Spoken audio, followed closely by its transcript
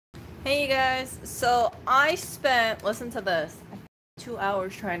Hey you guys, so I spent, listen to this, 2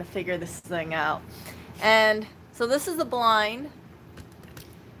 hours trying to figure this thing out. And so this is the blind.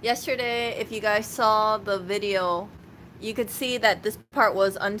 Yesterday, if you guys saw the video, you could see that this part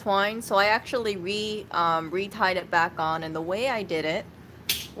was untwined, so I actually retied it back on, and the way I did it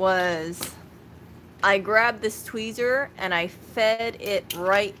was I grabbed this tweezer and I fed it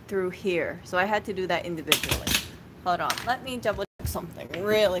right through here. So I had to do that individually. Hold on, let me double check something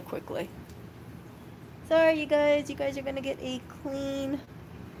really quickly. Sorry, you guys are gonna get a clean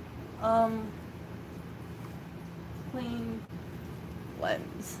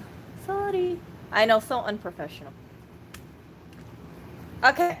lens. Sorry. I know, so unprofessional.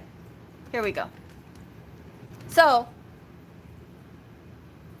 Okay, here we go. So,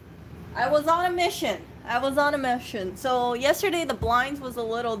 I was on a mission. So yesterday the blinds was a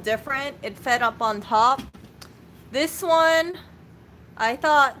little different. It fed up on top. This one, I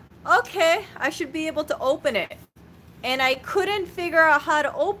thought, okay, I should be able to open it. And I couldn't figure out how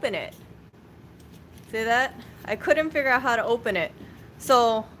to open it. See that? I couldn't figure out how to open it.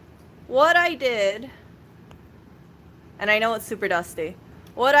 So what I did, and I know it's super dusty,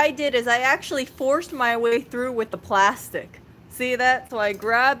 what I did is I actually forced my way through with the plastic. See that? So I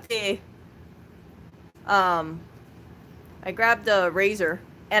grabbed a razor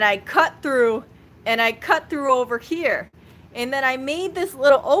and I cut through over here. And then I made this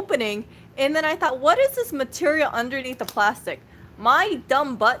little opening, and then I thought, what is this material underneath the plastic? My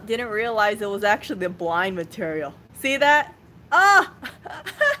dumb butt didn't realize it was actually the blind material. See that? Ah!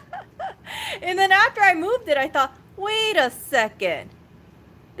 And then after I moved it, I thought, wait a second.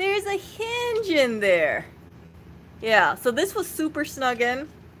 There's a hinge in there. Yeah, so this was super snug in.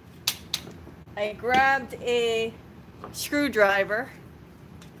 I grabbed a screwdriver,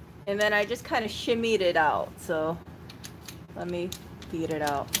 and then I just kind of shimmied it out. So let me feed it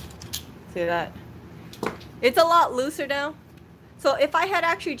out. See that? It's a lot looser now. So if I had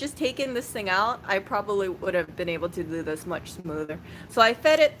actually just taken this thing out, I probably would have been able to do this much smoother. So I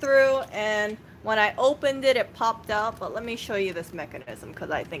fed it through, and when I opened it, it popped out. But let me show you this mechanism because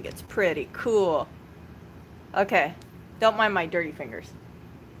I think it's pretty cool. Okay, don't mind my dirty fingers.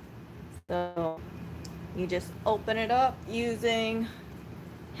 So you just open it up using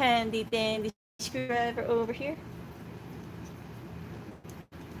handy dandy screwdriver over here.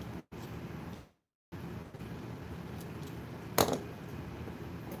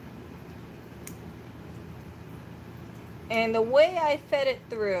 And the way I fed it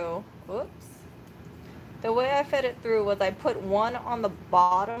through, the way I fed it through was I put one on the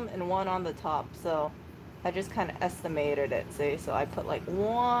bottom and one on the top. So I just kind of estimated it, see? So I put like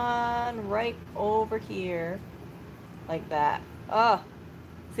one right over here, like that. Oh,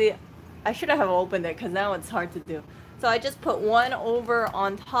 see, I should have opened it because now it's hard to do. So I just put one over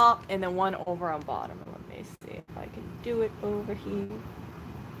on top and then one over on bottom. Let me see if I can do it over here.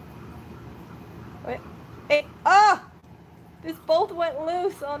 Wait, hey, ah! This bolt went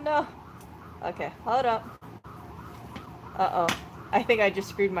loose, oh no. Okay, hold up. Uh-oh, I think I just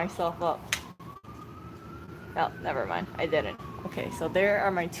screwed myself up. No, never mind, I didn't. Okay, so there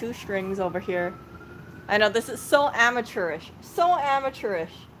are my two strings over here. I know, this is so amateurish. So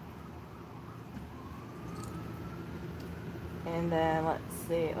amateurish. And then, let's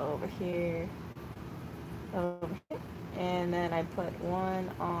see, over here. Over here. And then I put one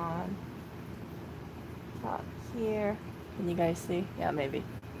on top here. Can you guys see? Yeah, maybe.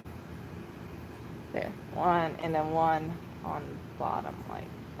 There. One, and then one on bottom like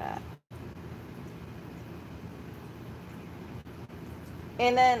that.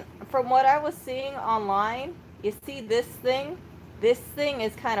 And then from what I was seeing online, you see this thing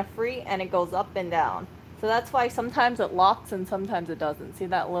is kind of free and it goes up and down. So that's why sometimes it locks and sometimes it doesn't. See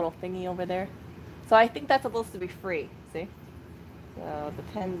that little thingy over there? So I think that's supposed to be free, see? So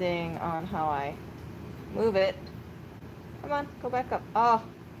depending on how I move it. Come on, go back up. Oh.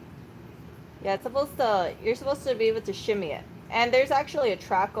 Yeah, you're supposed to be able to shimmy it. And there's actually a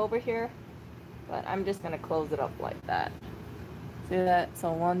track over here, but I'm just gonna close it up like that. See that?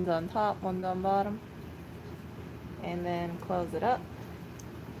 So one's on top, one's on bottom. And then close it up.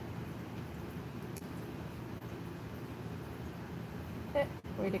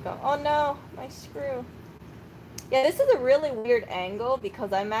 Where'd it go? Oh no, my screw. Yeah, this is a really weird angle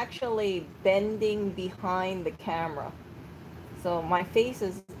because I'm actually bending behind the camera. So my face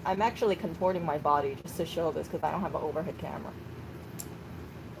is, I'm actually contorting my body just to show this because I don't have an overhead camera.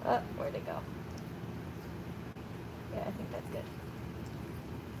 Where'd it go? Yeah, I think that's good.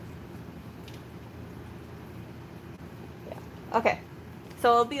 Yeah, okay.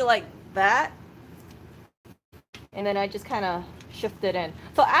 So it'll be like that. And then I just kind of shift it in.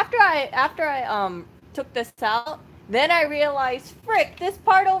 So after I took this out, then I realized, frick, this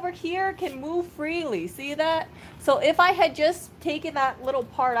part over here can move freely. See that? So if I had just taken that little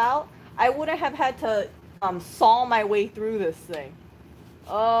part out, I wouldn't have had to saw my way through this thing.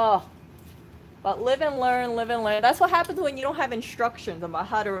 Oh. But live and learn, live and learn. That's what happens when you don't have instructions about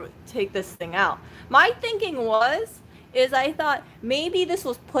how to take this thing out. My thinking is I thought maybe this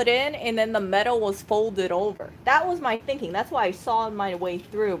was put in and then the metal was folded over. That was my thinking. That's why I sawed my way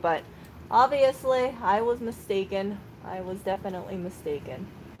through. But obviously, I was mistaken. I was definitely mistaken.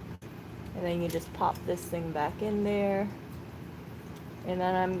 And then you just pop this thing back in there. And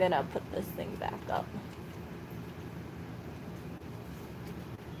then I'm gonna put this thing back up.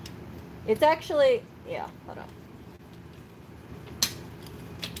 It's actually, yeah, hold on.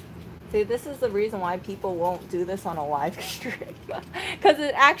 See, this is the reason why people won't do this on a live stream. Because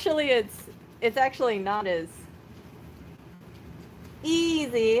it's actually not as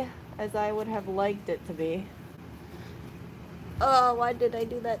easy as I would have liked it to be. Oh, why did I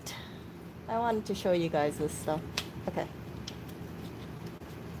do that? I wanted to show you guys this stuff. Okay.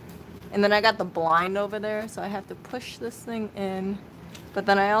 And then I got the blind over there, so I have to push this thing in. But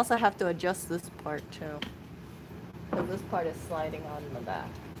then I also have to adjust this part too. Because this part is sliding on in the back.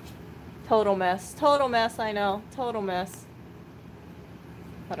 Total mess, I know. Total mess.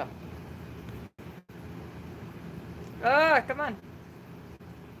 Hold on. Ah, come on.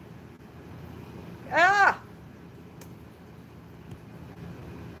 Ah!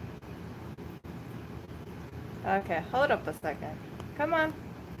 Okay, hold up a second. Come on.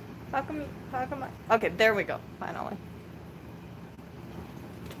 How come I... Okay, there we go, finally.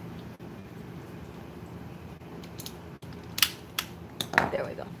 There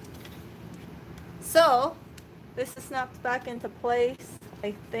we go. So, this is snapped back into place,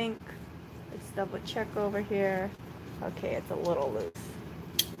 I think. Let's double check over here. Okay, it's a little loose.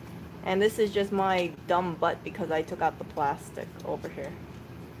 And this is just my dumb butt because I took out the plastic over here.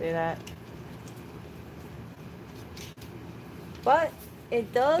 See that? But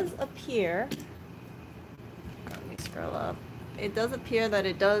it does appear, let me scroll up. It does appear that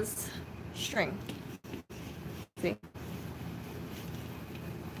it does string. See?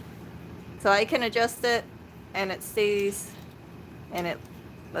 So I can adjust it and it stays and it,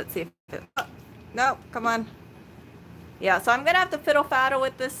 let's see if it, oh, no, come on. Yeah, so I'm gonna have to fiddle faddle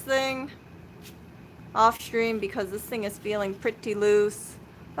with this thing off stream because this thing is feeling pretty loose.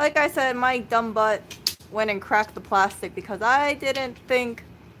 Like I said, my dumb butt went and cracked the plastic because I didn't think,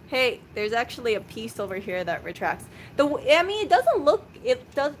 hey, there's actually a piece over here that retracts. I mean, it doesn't look, it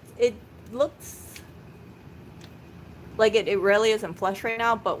looks like it really isn't flush right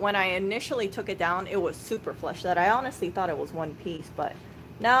now, but when I initially took it down, it was super flush that I honestly thought it was one piece, but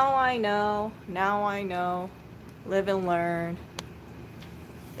now I know, live and learn.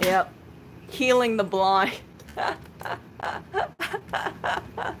 Yep, healing the blind.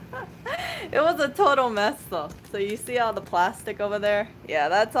 It was a total mess though. So you see all the plastic over there? Yeah,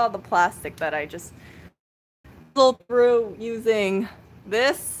 that's all the plastic that I just pulled through using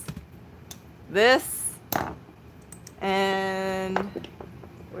this, and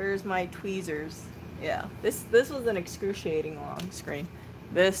where's my tweezers? Yeah, this was an excruciating long screen.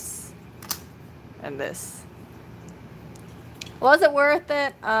 This and this. Was it worth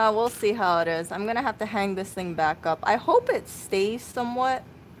it? We'll see how it is. I'm gonna have to hang this thing back up. I hope it stays somewhat.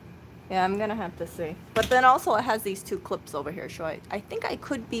 Yeah, I'm gonna have to see. But then also it has these two clips over here, so I think I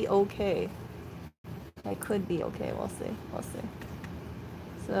could be okay. I could be okay. We'll see. We'll see.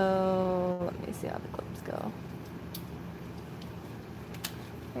 So let me see how the clips go.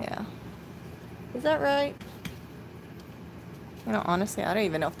 Yeah. Is that right? You know, honestly, I don't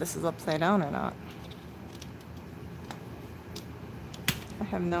even know if this is upside down or not. I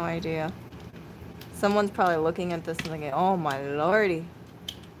have no idea. Someone's probably looking at this and thinking, oh my lordy.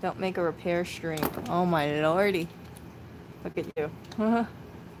 Don't make a repair stream. Oh my lordy. Look at you. Yeah.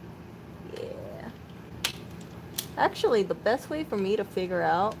 Actually, the best way for me to figure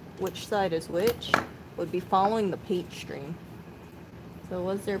out which side is which would be following the paint stream. So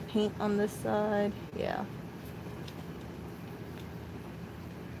was there paint on this side? Yeah.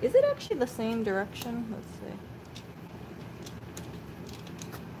 Is it actually the same direction? Let's see.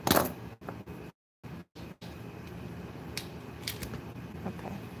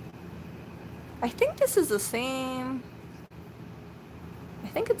 Okay. I think this is the same. I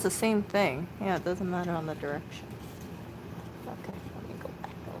think it's the same thing. Yeah, it doesn't matter on the direction. Okay, let me go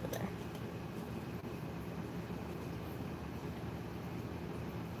back over there.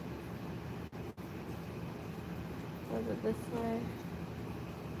 Was it this way?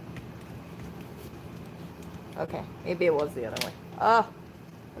 Okay, maybe it was the other way. Oh,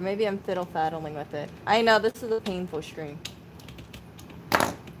 or maybe I'm fiddle-faddling with it. I know, this is a painful stream.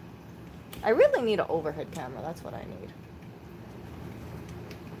 I really need an overhead camera. That's what I need.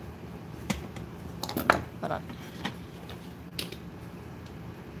 Hold on.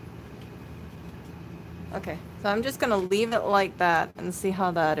 Okay, so I'm just gonna leave it like that and see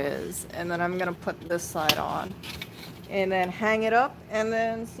how that is. And then I'm gonna put this side on. And then hang it up and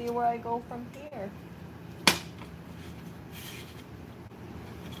then see where I go from here.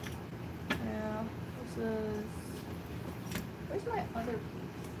 Yeah, this is... Where's my other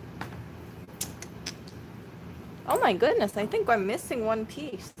piece? Oh my goodness, I think I'm missing one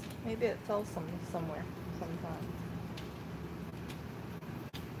piece. Maybe it fell somewhere sometime.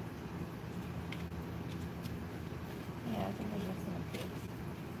 Yeah, I think I'm missing a piece.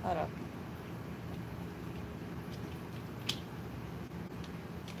 Hold up.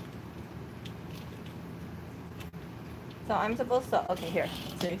 So I'm supposed to, okay, here,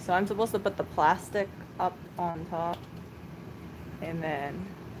 see, so I'm supposed to put the plastic up on top and then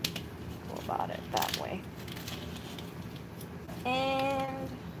go about it that way. And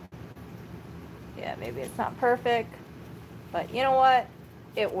yeah, maybe it's not perfect, but you know what?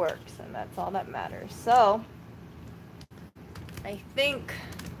 It works, and that's all that matters. So I think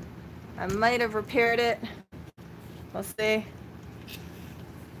I might have repaired it. We'll see.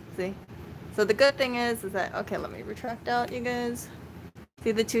 See? So the good thing is that, okay, let me retract out, you guys.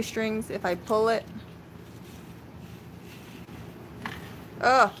 See the two strings? If I pull it.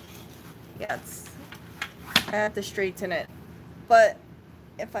 Oh, yeah, I have to straighten it. But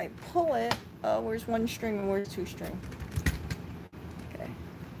if I pull it, where's one string and where's two string? Okay.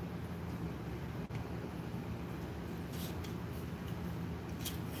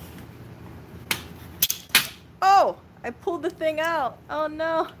 Oh, I pulled the thing out. Oh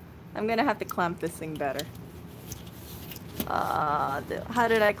no. I'm gonna have to clamp this thing better. How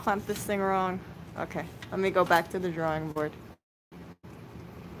did I clamp this thing wrong? Okay, let me go back to the drawing board.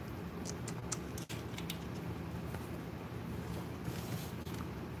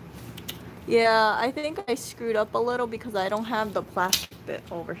 Yeah, I think I screwed up a little because I don't have the plastic bit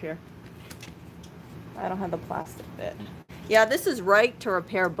over here. I don't have the plastic bit. Yeah, this is right to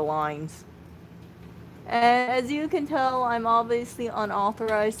repair blinds. As you can tell, I'm obviously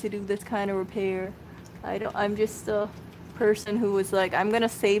unauthorized to do this kind of repair. I'm just a person who was like, I'm gonna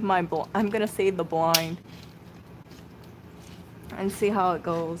save the blind and see how it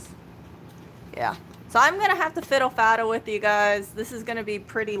goes. Yeah. So I'm gonna have to fiddle-faddle with you guys. This is gonna be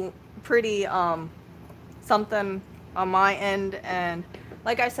pretty something on my end, and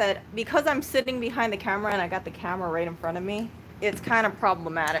like I said, because I'm sitting behind the camera and I got the camera right in front of me, it's kind of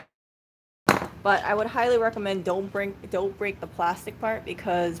problematic. But I would highly recommend don't break the plastic part,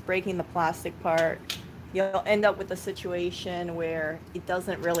 because breaking the plastic part, you'll end up with a situation where it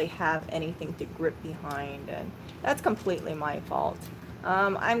doesn't really have anything to grip behind, and that's completely my fault.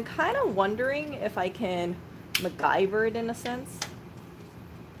 I'm kind of wondering if I can MacGyver it in a sense.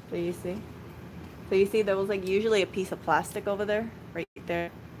 So you see there was like usually a piece of plastic over there, right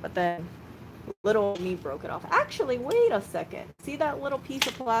there, but then little me broke it off. Actually, wait a second. See that little piece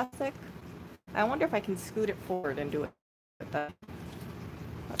of plastic? I wonder if I can scoot it forward and do it with that.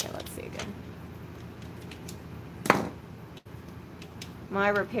 Okay, let's see again. My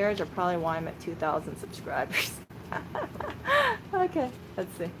repairs are probably why I'm at 2,000 subscribers. Okay,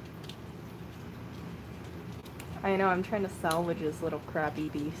 let's see. I know, I'm trying to salvage this little crappy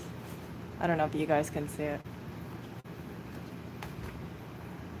piece. I don't know if you guys can see it.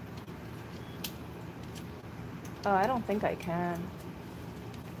 Oh, I don't think I can.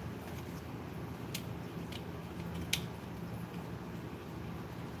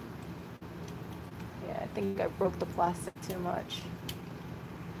 Yeah, I think I broke the plastic too much.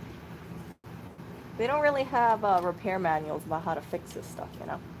 They don't really have repair manuals about how to fix this stuff, you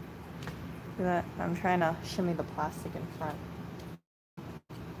know? See that? I'm trying to shimmy the plastic in front.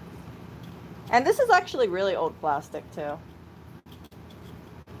 And this is actually really old plastic, too.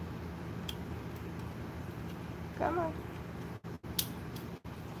 Come on.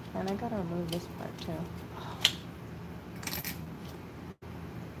 And I gotta remove this part, too.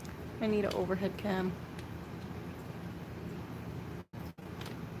 I need an overhead cam.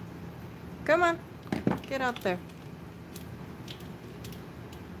 Come on. Get out there.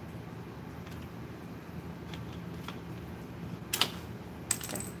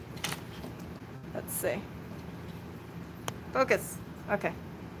 Okay. Let's see. Focus. Okay.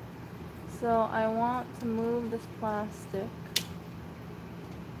 So I want to move this plastic.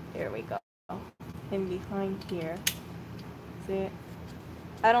 Here we go. In behind here. See it?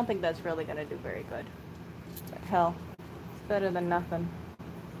 I don't think that's really gonna do very good. But hell, better than nothing.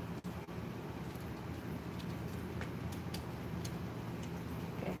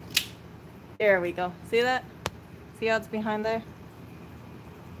 Okay. There we go. See that? See how it's behind there?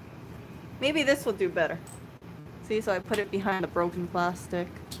 Maybe this will do better. See, so I put it behind the broken plastic.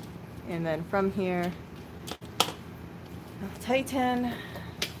 And then from here, I'll tighten.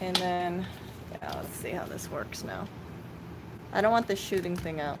 And then, yeah, let's see how this works now. I don't want this shooting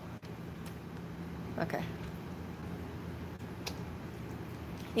thing out. Okay.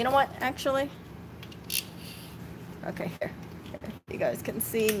 You know what, actually? Okay, here. You guys can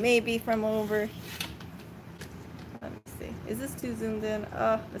see maybe from over. Let me see. Is this too zoomed in?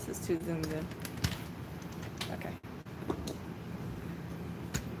 Oh, this is too zoomed in. Okay.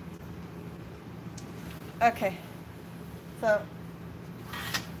 Okay. So.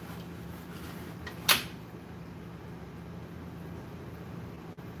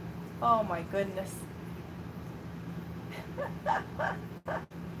 Oh my goodness.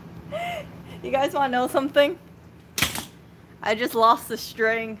 You guys want to know something? I just lost the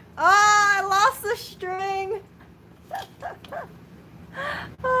string. Ah, I lost the string.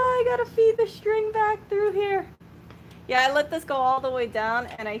 Oh, I gotta feed the string back through here. Yeah, I let this go all the way down,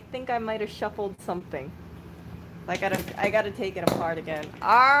 and I think I might have shuffled something. I gotta take it apart again.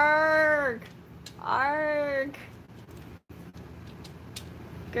 Arg! Arg!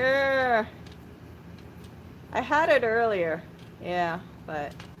 Grr. I had it earlier. Yeah,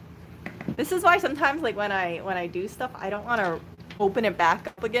 but this is why sometimes, like, when I do stuff, I don't want to open it back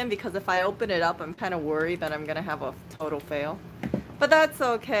up again, because if I open it up, I'm kind of worried that I'm gonna have a total fail. But that's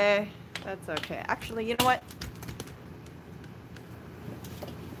okay. That's okay. Actually, you know what?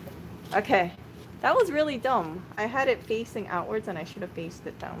 Okay. That was really dumb. I had it facing outwards and I should have faced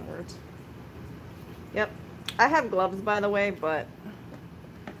it downwards. Yep. I have gloves, by the way, but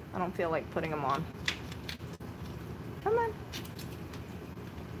I don't feel like putting them on. Come on.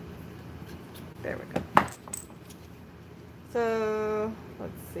 There we go. So,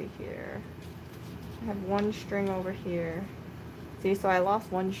 let's see here. I have one string over here. See, so I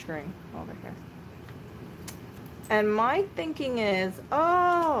lost one string over here. And my thinking is,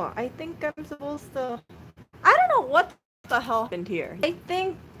 oh, I think I'm supposed to, I don't know what the hell happened here. I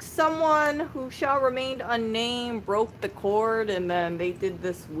think someone who shall remain unnamed broke the cord, and then they did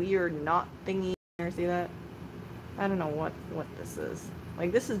this weird knot thingy. See that? I don't know what this is.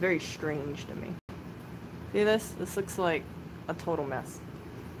 Like, this is very strange to me. See this? This looks like a total mess.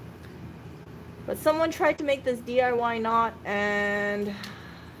 But someone tried to make this DIY knot, and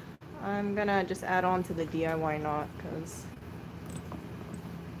I'm gonna just add on to the DIY knot, because,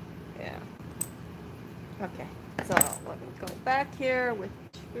 yeah. Okay, so let me go back here with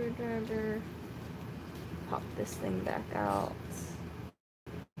the screwdriver, pop this thing back out.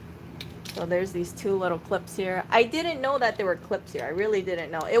 So there's these two little clips here. I didn't know that there were clips here. I really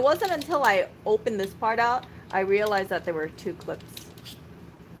didn't know. It wasn't until I opened this part out, I realized that there were two clips.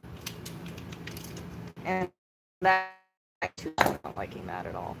 And that, I'm not liking that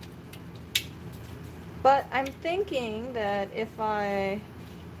at all. But I'm thinking that if I,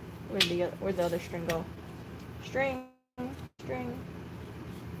 where'd the other string go? String. Okay,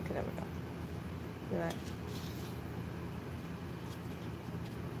 there we go. Do that.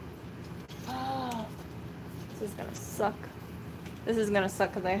 Oh, this is gonna suck. This is gonna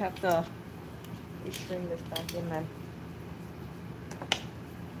suck because I have to restring this back in then.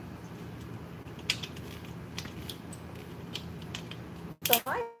 So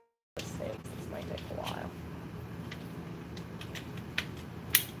my mistakes, this might take a while.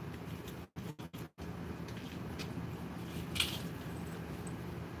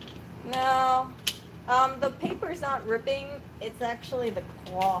 No, the paper's not ripping. It's actually the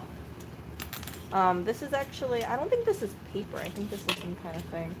cloth. This is actually, I don't think this is paper. I think this is some kind of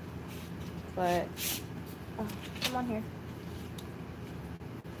thing. But, oh, come on here.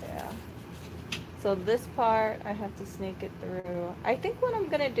 Yeah. So this part, I have to snake it through. I think what I'm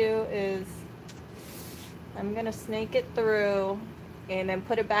gonna do is, I'm gonna snake it through and then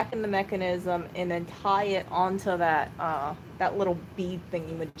put it back in the mechanism and then tie it onto that, that little bead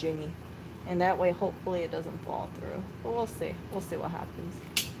thingy-majiggy. And that way, hopefully it doesn't fall through. But we'll see. We'll see what happens.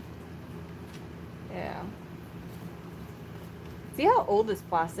 Yeah. See how old this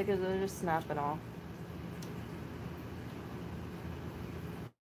plastic is? They're just snapping off.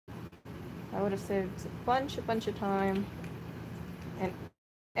 I would have saved a bunch of time and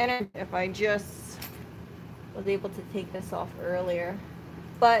energy if I just was able to take this off earlier.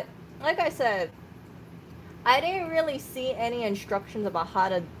 But like I said, I didn't really see any instructions about how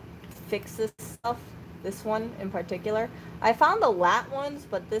to fix this stuff. This one in particular. I found the lat ones,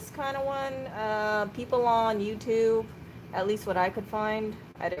 but this kind of one, people on YouTube At least what I could find,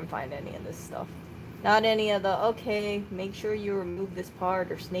 I didn't find any of this stuff. Not any of the, okay, make sure you remove this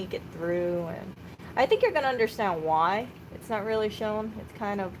part or snake it through. And I think you're going to understand why it's not really shown. It's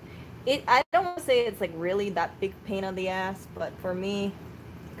kind of, I don't want to say it's like really that big pain in the ass, but for me,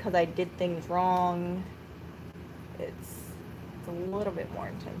 because I did things wrong, it's a little bit more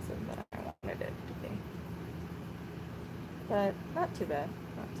intensive than I wanted it to be. But not too bad.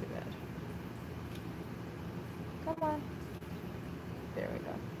 Not too bad. Come on. There we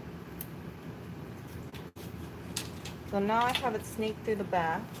go. So now I have it snaked through the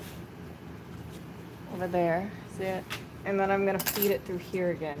back. Over there. See it? And then I'm going to feed it through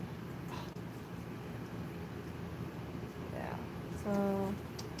here again. Yeah. So...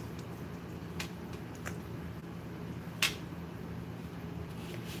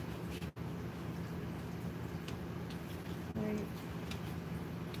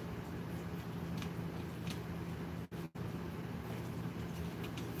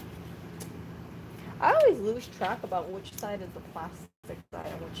 I always lose track about which side is the plastic side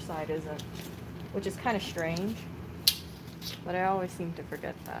and which side isn't, which is kind of strange, but I always seem to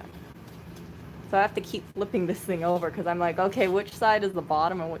forget that. So I have to keep flipping this thing over because I'm like, okay, which side is the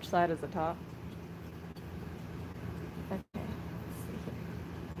bottom and which side is the top? Okay, let's see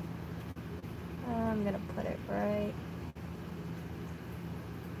here. I'm gonna put it right.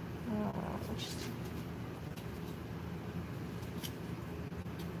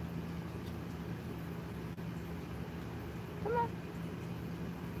 Come on.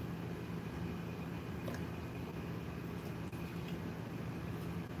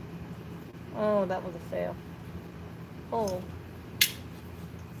 Oh, that was a fail. Oh.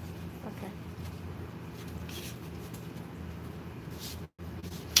 Okay.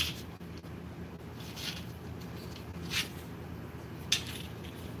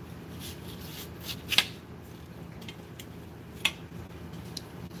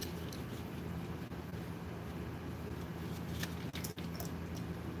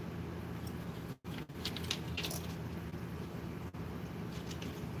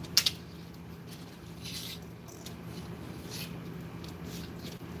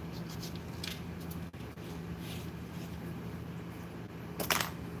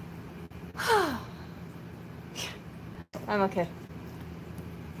 I'm okay.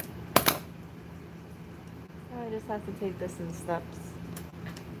 I just have to take this in steps.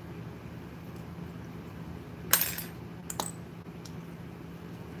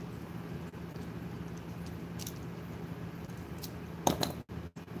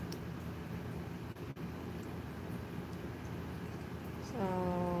 So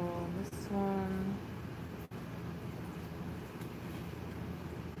this one.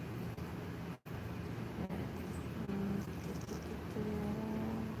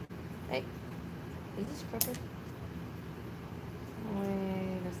 Hey, is this crooked? Wait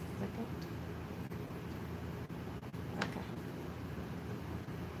a second. Okay.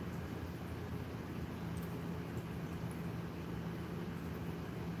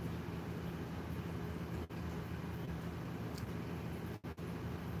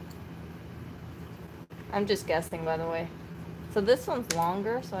 I'm just guessing, by the way. So this one's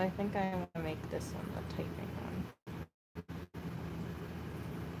longer, so I think I want to make this one the tightening one.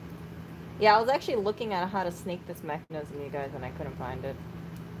 Yeah, I was actually looking at how to snake this mechanism, you guys, and I couldn't find it.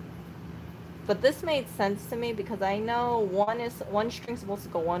 But this made sense to me because I know one string's supposed to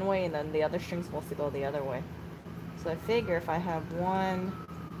go one way and then the other string's supposed to go the other way. So I figure if I have one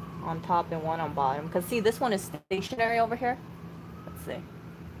on top and one on bottom, because see, this one is stationary over here. Let's see.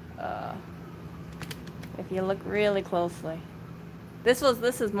 If you look really closely, this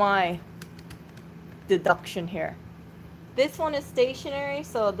is my deduction here. This one is stationary,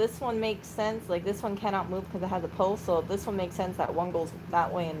 so this one makes sense. Like, this one cannot move because it has a post, so this one makes sense that one goes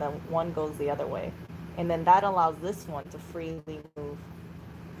that way and then one goes the other way. And then that allows this one to freely move.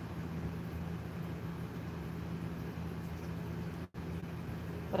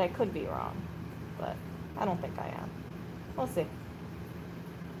 But I could be wrong. But I don't think I am. We'll see.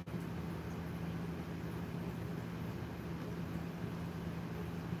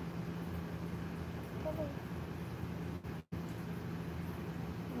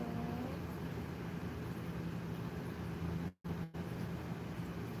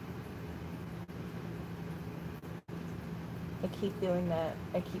 I keep doing that.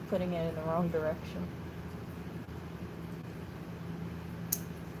 I keep putting it in the wrong direction.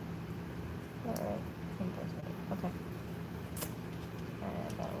 Alright, I think that's right. Okay.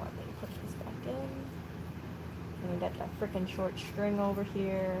 And I want me to put this back in. And we got that frickin' short string over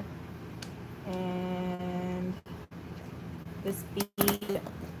here. And this bead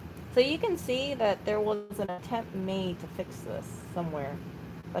So you can see that there was an attempt made to fix this somewhere.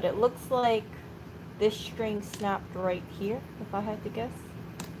 But it looks like this string snapped right here, if I had to guess.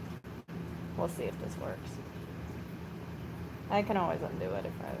 We'll see if this works. I can always undo it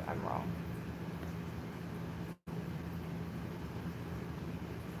if I'm wrong.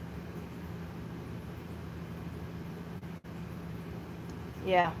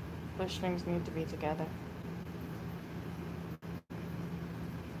 Yeah, those strings need to be together.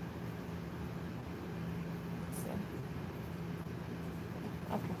 Let's see.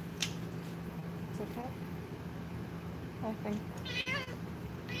 Okay. It's okay. I think.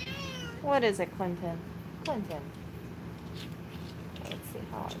 What is it, Clinton? Clinton. Let's see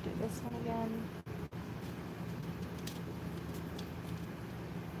how I do this one again.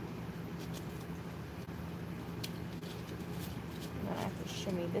 And then I have to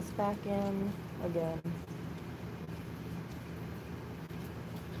shimmy this back in again.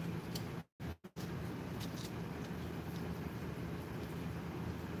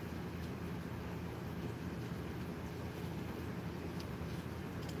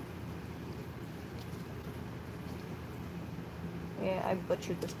 Yeah, I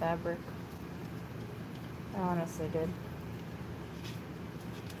butchered this fabric. I honestly did.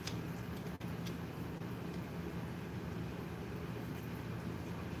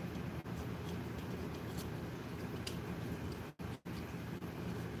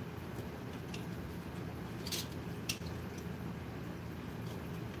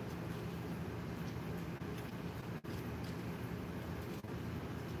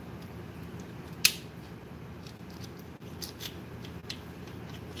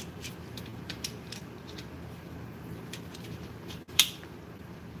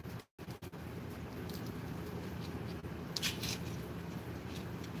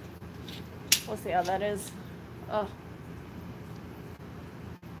 We'll see how that is. Oh.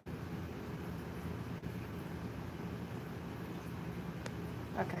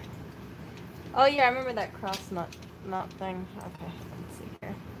 Okay. Oh yeah, I remember that cross knot thing. Okay, let's see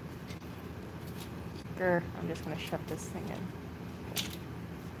here. Grr, I'm just gonna shove this thing in. Okay.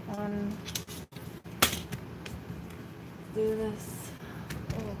 One. Do this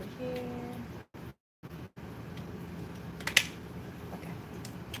over here.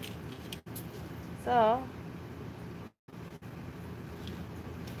 So,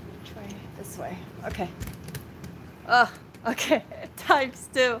 try this way. Okay. Oh, okay. Times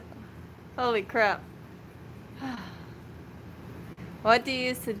 2. Holy crap. What do you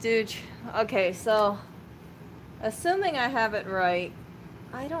use to do? Okay, so, assuming I have it right,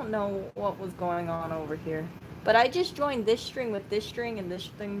 I don't know what was going on over here. But I just joined this string with this string and this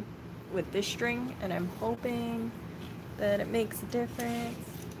thing with this string, and I'm hoping that it makes a difference.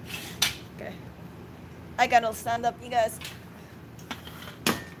 Okay. I gotta stand up, you guys.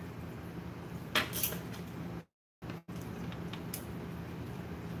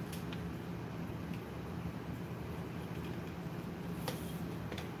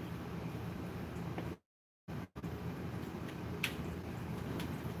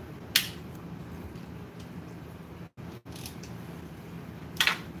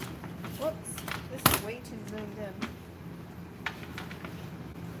 Whoops, this is way too zoomed in.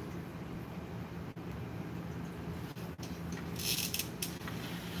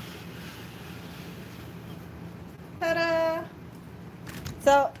 Ta-da!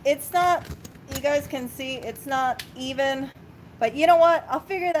 So it's not, you guys can see it's not even, but you know what? I'll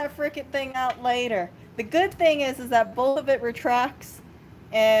figure that frickin' thing out later. The good thing is that both of it retracts,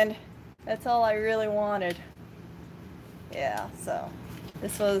 and that's all I really wanted. Yeah, so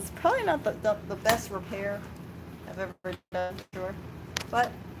this was probably not the best repair I've ever done, sure.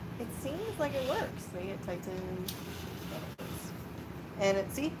 But it seems like it works. See, it tightens, and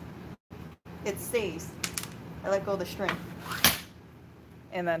it, see, it stays. I let go of the string.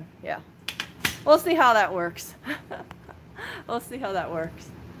 And then, yeah. We'll see how that works. We'll see how that works.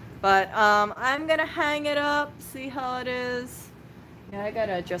 But I'm gonna hang it up, see how it is. Yeah, I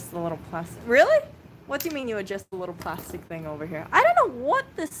gotta adjust the little plastic. Really? What do you mean you adjust the little plastic thing over here? I don't know what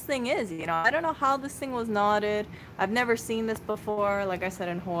this thing is, you know. I don't know how this thing was knotted. I've never seen this before. Like I said,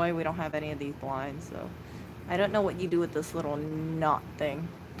 in Hawaii, we don't have any of these blinds, so I don't know what you do with this little knot thing.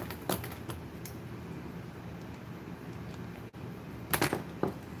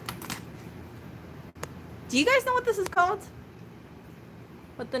 Do you guys know what this is called?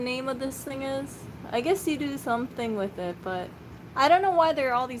 What the name of this thing is? I guess you do something with it, but I don't know why there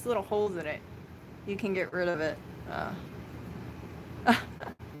are all these little holes in it. You can get rid of it.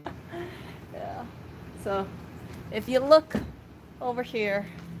 Yeah. So, if you look over here,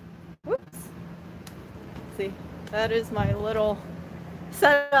 whoops. See, that is my little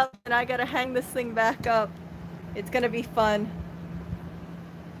set it up, and I gotta hang this thing back up. It's gonna be fun.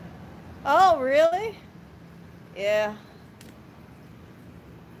 Oh, really? Yeah.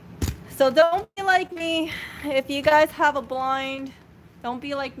 So don't be like me. If you guys have a blind, don't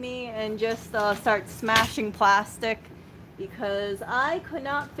be like me and just start smashing plastic, because I could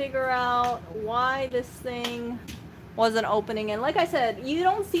not figure out why this thing wasn't opening. And like I said, you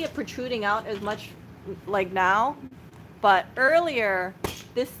don't see it protruding out as much like now, but earlier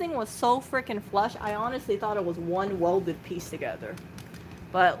this thing was so freaking flush. I honestly thought it was one welded piece together.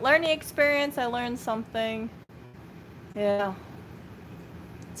 But learning experience, I learned something. Yeah.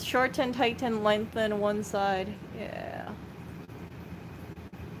 Shorten, tighten, lengthen one side. Yeah.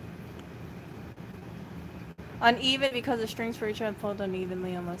 Uneven because the strings for each other fold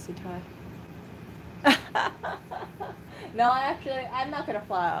unevenly unless you tie. No, actually, I'm not gonna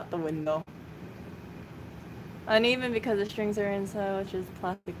fly out the window. Uneven because the strings are inside, which is the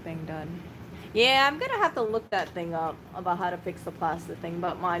plastic thing done. Yeah, I'm gonna have to look that thing up about how to fix the plastic thing,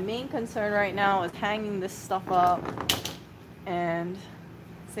 but my main concern right now is hanging this stuff up and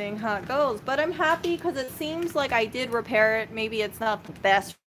seeing how it goes. But I'm happy because it seems like I did repair it. Maybe it's not the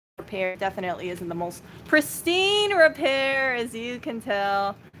best repair. It definitely isn't the most pristine repair, as you can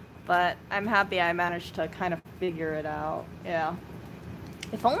tell. But I'm happy I managed to kind of figure it out. Yeah.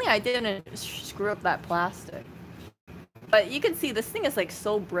 If only I didn't screw up that plastic. But you can see this thing is like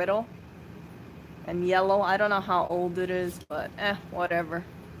so brittle and yellow. I don't know how old it is, but whatever.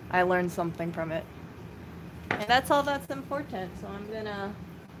 I learned something from it. And that's all that's important. So I'm gonna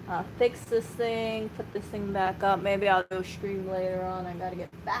fix this thing, put this thing back up. Maybe I'll do a stream later on. I gotta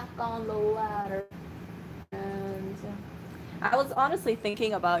get back on the ladder. And I was honestly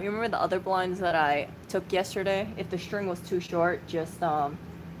thinking about, you remember the other blinds that I took yesterday? If the string was too short, just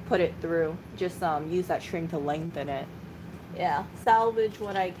put it through. Just use that string to lengthen it. Yeah, salvage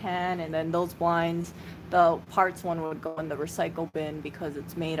what I can, and then those blinds, the parts one would go in the recycle bin because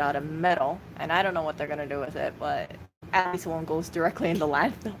it's made out of metal, and I don't know what they're gonna do with it, but at least one goes directly in the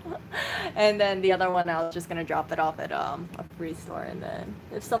landfill. And then the other one, I was just gonna drop it off at a free store, and then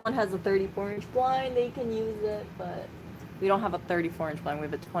if someone has a 34-inch blind, they can use it, but we don't have a 34-inch blind, we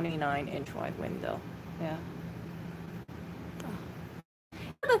have a 29-inch wide window. Yeah.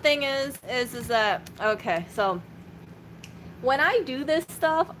 The thing is that, okay, so when I do this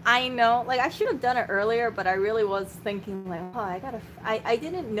stuff, I know, like, I should have done it earlier, but I really was thinking, like, oh, I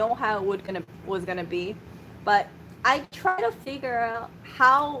didn't know how it was gonna be, but I try to figure out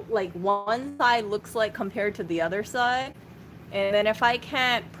how, like, one side looks like compared to the other side, and then if I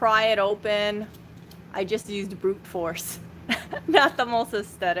can't pry it open, I just used brute force. Not the most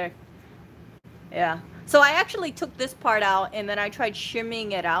aesthetic. Yeah. So I actually took this part out, and then I tried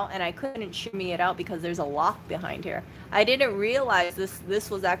shimmying it out, and I couldn't shimmy it out because there's a lock behind here. I didn't realize this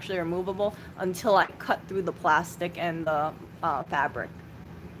was actually removable until I cut through the plastic and the fabric.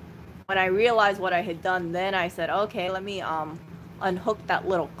 When I realized what I had done, then I said, okay, let me unhook that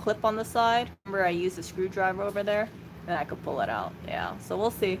little clip on the side. Remember, I used a screwdriver over there, and I could pull it out. Yeah, so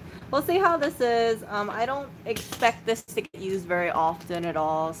we'll see. We'll see how this is. I don't expect this to get used very often at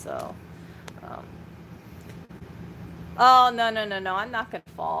all, so... Oh, no, I'm not gonna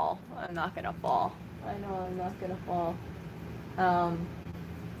fall. I'm not gonna fall. I know I'm not gonna fall.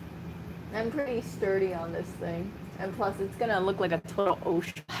 I'm pretty sturdy on this thing. And plus, it's gonna look like a total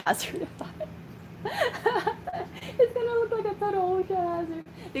ocean hazard. It's gonna look like a total ocean hazard.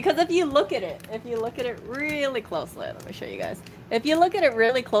 Because if you look at it really closely, let me show you guys. If you look at it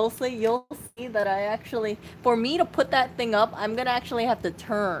really closely, you'll see that I actually, for me to put that thing up, I'm gonna actually have to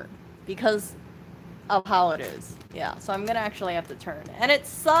turn because of how it is. Yeah, so I'm gonna actually have to turn. And it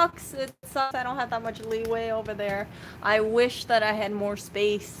sucks. It sucks. I don't have that much leeway over there. I wish that I had more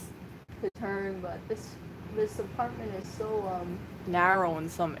space to turn, but this apartment is so narrow in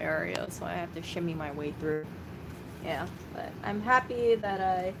some areas, so I have to shimmy my way through. Yeah, but I'm happy that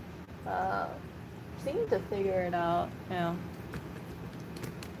I seem to figure it out. Yeah.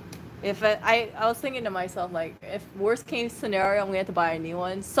 If I was thinking to myself, like, if worst case scenario, I'm gonna have to buy a new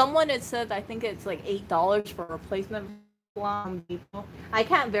one. Someone had said, I think it's like $8 for a replacement blind. I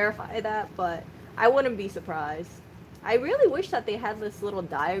can't verify that, but I wouldn't be surprised. I really wish that they had this little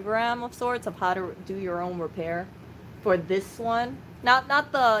diagram of sorts of how to do your own repair for this one. Not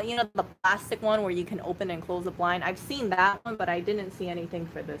the, you know, the plastic one where you can open and close the blind. I've seen that one, but I didn't see anything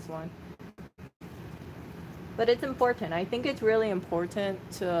for this one. But it's important. I think it's really important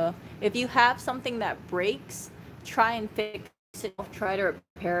to, if you have something that breaks, try and fix try to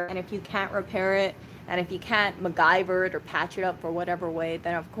repair it, and if you can't repair it, and if you can't MacGyver it or patch it up for whatever way,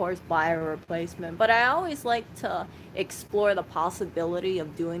 then of course buy a replacement. But I always like to explore the possibility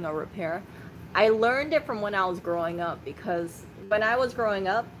of doing a repair. I learned it from when I was growing up, because when I was growing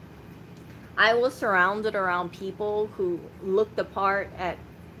up, I was surrounded around people who looked apart at,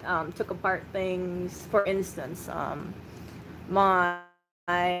 took apart things. For instance, my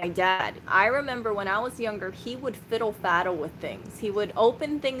dad, I remember when I was younger, he would fiddle faddle with things. He would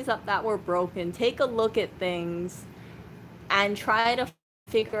open things up that were broken, take a look at things, and try to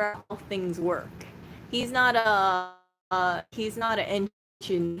figure out how things work. He's not he's not an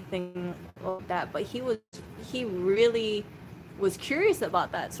engineer thing like that, but he really was curious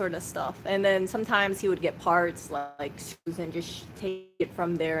about that sort of stuff. And then sometimes he would get parts like screws and just take it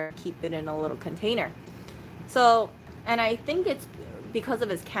from there and keep it in a little container. So, and I think it's because of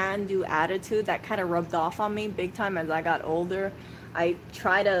his can-do attitude that kind of rubbed off on me big time as I got older. I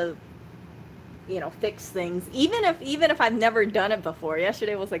try to, fix things, even if I've never done it before.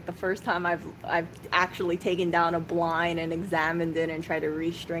 Yesterday was like the first time I've actually taken down a blind and examined it and tried to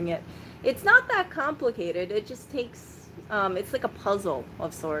restring it. It's not that complicated. It just takes it's like a puzzle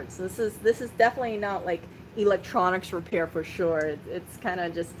of sorts. This is definitely not like electronics repair for sure. It's kind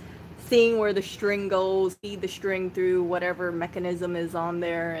of just seeing where the string goes, feed the string through whatever mechanism is on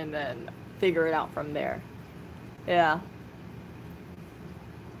there, and then figure it out from there. Yeah.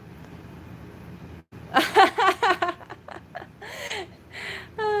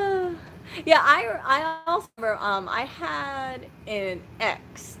 Yeah, I also remember I had an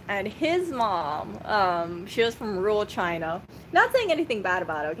ex, and his mom, she was from rural China. Not saying anything bad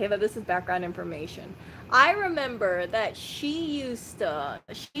about it, okay, but this is background information. I remember that she used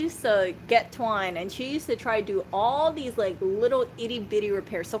to get twine, and she used to try to do all these like little itty bitty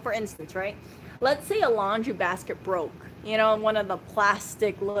repairs. So for instance, right? Let's say a laundry basket broke, one of the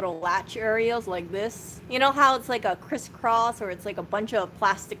plastic little latch areas like this. You know how it's like a crisscross, or it's like a bunch of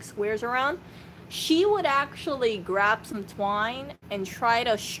plastic squares around? She would actually grab some twine and try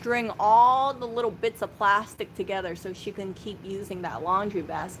to string all the little bits of plastic together so she can keep using that laundry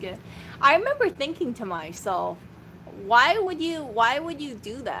basket. I remember thinking to myself, why would you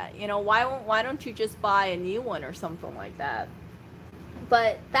do that? Why don't you just buy a new one or something like that?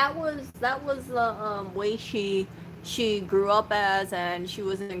 But that was the way she grew up as, and she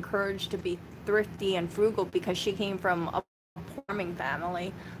was encouraged to be thrifty and frugal because she came from a farming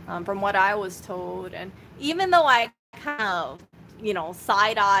family, from what I was told. And even though I kind of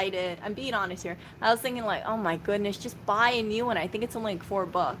side-eyed it, I'm being honest here, I was thinking like, oh my goodness, just buy a new one. I think it's only like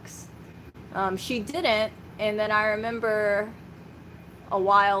 $4. She didn't, and then I remember a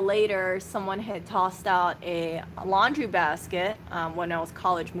while later, someone had tossed out a laundry basket when I was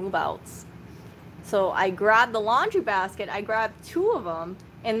college move-outs. So I grabbed the laundry basket, I grabbed 2 of them,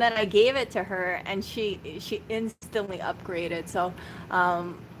 and then I gave it to her, and she instantly upgraded. So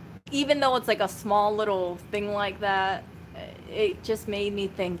even though it's like a small little thing like that, it just made me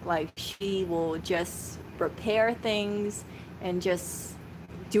think like she will just repair things and just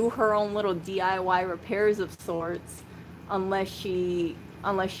do her own little DIY repairs of sorts, unless she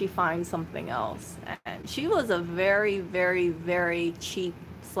finds something else. And she was a very, very, very cheap /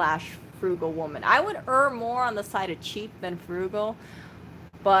 frugal woman. I would err more on the side of cheap than frugal,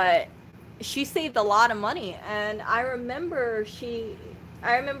 but she saved a lot of money. And I remember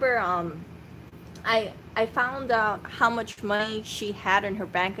I found out how much money she had in her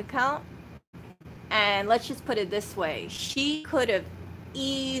bank account, and let's just put it this way, she could have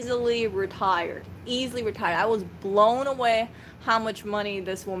easily retired. I was blown away how much money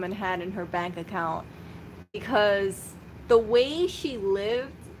this woman had in her bank account, because the way she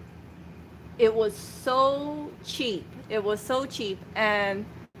lived, it was so cheap. And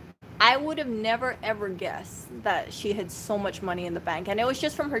I would have never ever guessed that she had so much money in the bank, and it was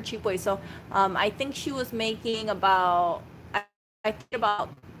just from her cheap way. So I think she was making about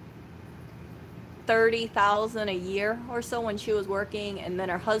 30,000 a year or so when she was working, and then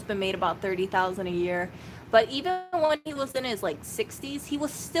her husband made about 30,000 a year. But even when he was in his like 60s, he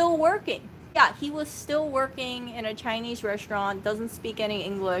was still working. Yeah, he was still working in a Chinese restaurant, doesn't speak any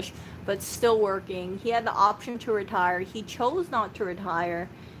English, but still working. He had the option to retire. He chose not to retire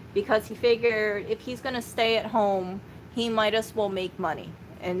because he figured if he's going to stay at home, he might as well make money.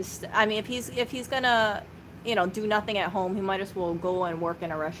 And I mean, if he's going to, do nothing at home, he might as well go and work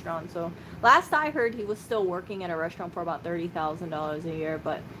in a restaurant. So last I heard, he was still working in a restaurant for about $30,000 a year,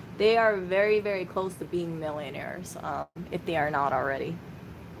 but they are very, very close to being millionaires, if they are not already.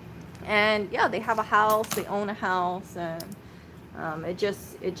 And yeah, they have a house, they own a house, and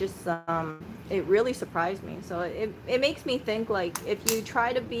It really surprised me. So it makes me think, like, if you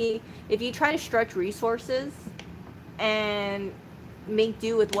try to stretch resources and make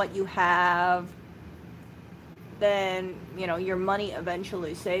do with what you have, then your money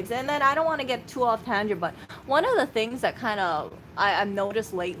eventually saves. And then I don't want to get too off tangent, but one of the things that kind of I've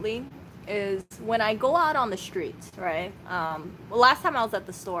noticed lately is when I go out on the streets, right? Last time I was at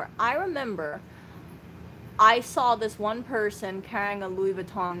the store, I remember I saw this one person carrying a Louis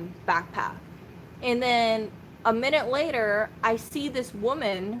Vuitton backpack, and then a minute later I see this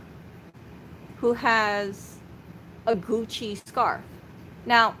woman who has a Gucci scarf.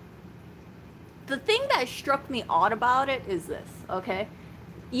 Now, the thing that struck me odd about it is this, okay?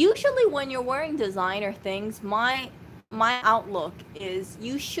 Usually when you're wearing designer things, my outlook is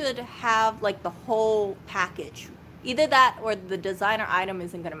you should have like the whole package. Either that or the designer item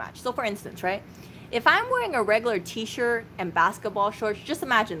isn't going to match. So for instance, right? If I'm wearing a regular t-shirt and basketball shorts, just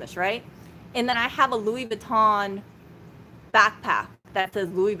imagine this, right? And then I have a Louis Vuitton backpack that says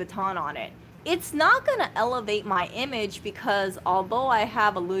Louis Vuitton on it. It's not going to elevate my image, because although I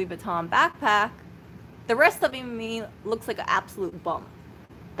have a Louis Vuitton backpack, the rest of me looks like an absolute bum.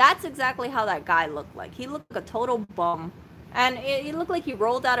 That's exactly how that guy looked like. He looked like a total bum. And he looked like he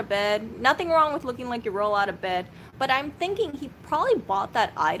rolled out of bed. Nothing wrong with looking like you roll out of bed. But I'm thinking he probably bought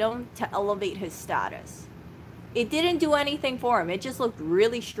that item to elevate his status. It didn't do anything for him. It just looked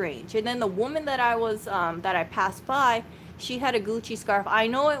really strange. And then the woman that I passed by, she had a Gucci scarf. I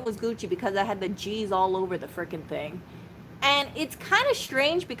know it was Gucci because I had the G's all over the freaking thing. And it's kind of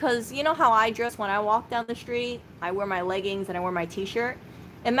strange because you know how I dress when I walk down the street? I wear my leggings and I wear my t-shirt.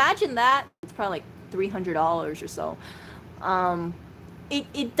 Imagine that. It's probably like $300 or so.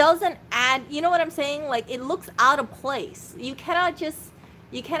 It doesn't add, you know what I'm saying? Like, it looks out of place. You cannot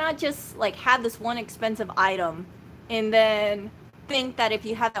just like have this one expensive item and then think that if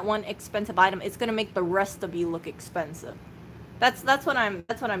you have that one expensive item, it's gonna make the rest of you look expensive. That's what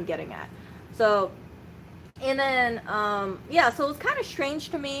I'm getting at. So, and then yeah, so it's kind of strange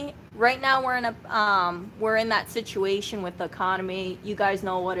to me. Right now we're in that situation with the economy. You guys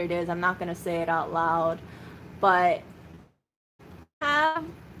know what it is. I'm not gonna say it out loud, but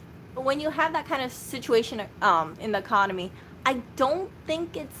when you have that kind of situation in the economy, I don't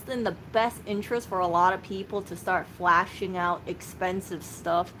think it's in the best interest for a lot of people to start flashing out expensive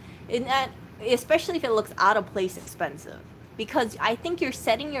stuff, especially if it looks out of place expensive, because I think you're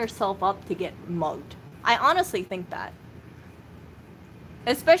setting yourself up to get mugged. I honestly think that,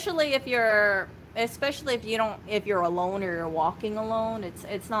 especially if you're alone or you're walking alone.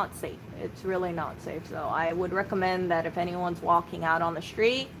 It's not safe. It's really not safe. So I would recommend that if anyone's walking out on the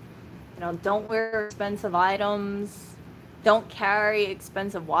street, don't wear expensive items. Don't carry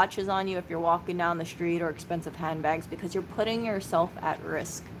expensive watches on you if you're walking down the street, or expensive handbags, because you're putting yourself at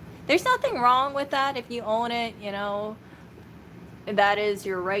risk. There's nothing wrong with that if you own it, that is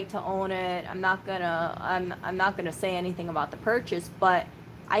your right to own it. I'm not gonna say anything about the purchase, but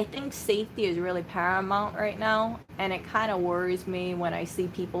I think safety is really paramount right now, and it kind of worries me when I see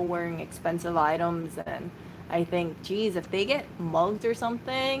people wearing expensive items, and I think, geez, if they get mugged or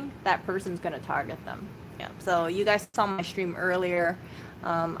something, that person's gonna target them. Yeah. So you guys saw my stream earlier,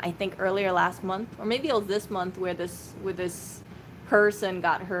 I think earlier last month, or maybe it was this month, where this person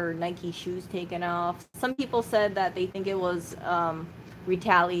got her Nike shoes taken off. Some people said that they think it was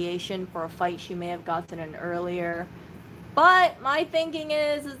retaliation for a fight she may have gotten in earlier. But my thinking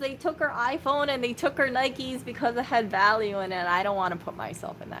is they took her iPhone and they took her Nikes because it had value in it. I don't want to put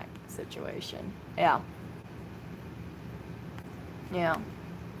myself in that situation. Yeah. Yeah.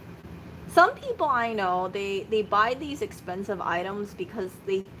 Some people I know, they buy these expensive items because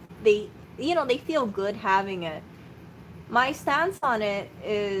they feel good having it. My stance on it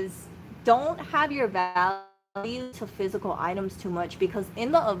is, don't have your value to physical items too much, because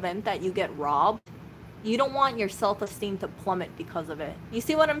in the event that you get robbed, you don't want your self-esteem to plummet because of it. You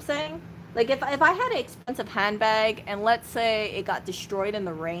see what I'm saying? Like, if I had an expensive handbag and let's say it got destroyed in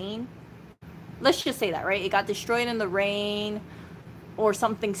the rain, let's just say that, right? It got destroyed in the rain, or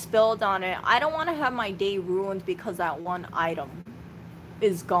something spilled on it. I don't want to have my day ruined because that one item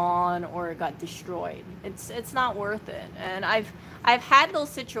is gone or it got destroyed. It's not worth it. And I've had those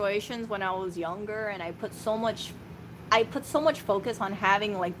situations when I was younger, and I put so much focus on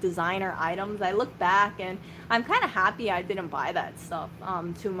having like designer items. I look back and I'm kind of happy I didn't buy that stuff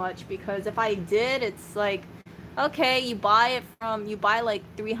too much, because if I did, it's like, okay, you buy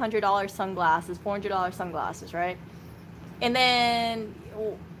like $300 sunglasses, $400 sunglasses, right? And then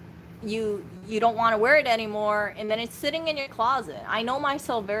you don't want to wear it anymore, and then it's sitting in your closet. I know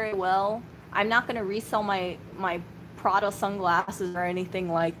myself very well. I'm not going to resell my Prada sunglasses or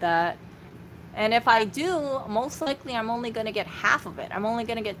anything like that. And if I do, most likely I'm only going to get half of it. I'm only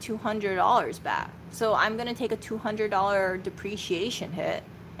going to get $200 back. So I'm going to take a $200 depreciation hit.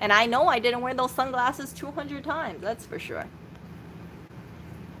 And I know I didn't wear those sunglasses 200 times, that's for sure.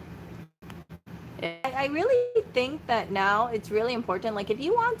 I really think that now it's really important. Like if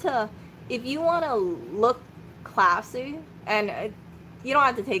you want to look classy, and you don't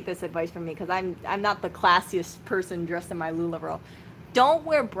have to take this advice from me because I'm not the classiest person dressed in my LuLaRoe. Don't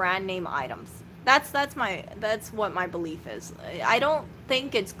wear brand name items. That's what my belief is. I don't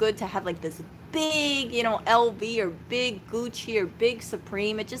think it's good to have like this big, you know, LV or big Gucci or big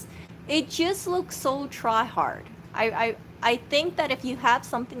Supreme. It just looks so try hard. I think that if you have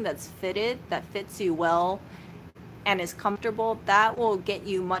something that's fitted, that fits you well and is comfortable, that will get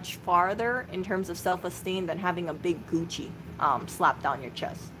you much farther in terms of self-esteem than having a big Gucci slapped down your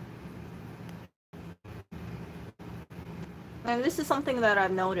chest. And this is something that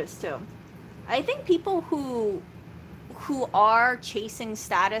I've noticed too. I think people who are chasing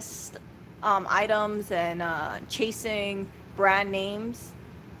status items and chasing brand names,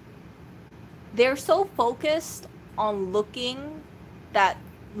 they're so focused on looking that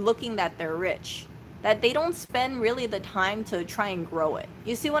they're rich that they don't spend really the time to try and grow it.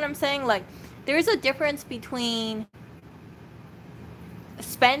 You see what I'm saying? Like there's a difference between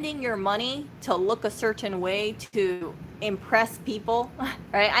spending your money to look a certain way to impress people,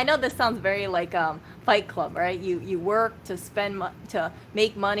 right? I know this sounds very like Fight Club, right? You work to to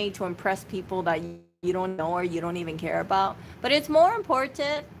make money to impress people that you don't know or you don't even care about. But it's more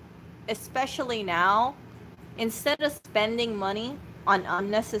important, especially now, instead of spending money on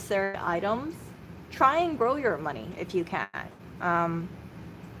unnecessary items, try and grow your money if you can.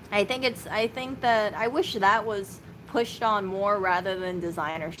 I think that I wish that was pushed on more rather than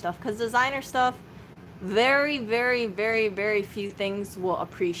designer stuff, because designer stuff, very, very, very, very few things will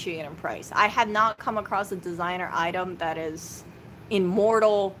appreciate in price. I have not come across a designer item that is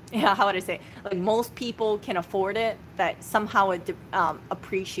immortal. Yeah, how would I say? Like most people can afford it, that somehow it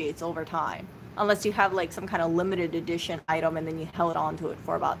appreciates over time. Unless you have like some kind of limited edition item and then you held on to it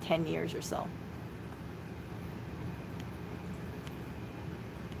for about 10 years or so.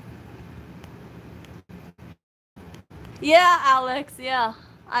 Yeah, Alex, yeah.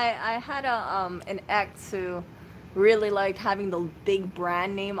 I had an ex who really liked having the big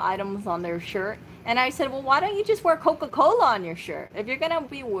brand name items on their shirt. And I said, well, why don't you just wear Coca-Cola on your shirt? If you're going to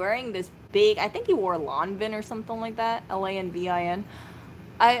be wearing this big, I think he wore Lanvin or something like that, Lanvin.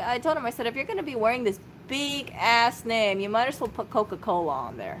 I told him, I said, if you're going to be wearing this big ass name, you might as well put Coca-Cola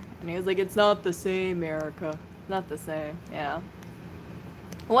on there. And he was like, it's not the same, Erica. Not the same. Yeah.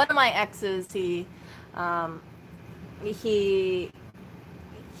 One of my exes, he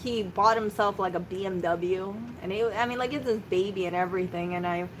bought himself like a BMW, and I mean, like it's his baby and everything. And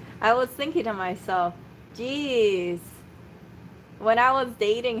I was thinking to myself, geez, when I was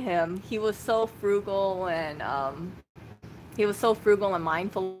dating him, he was so frugal and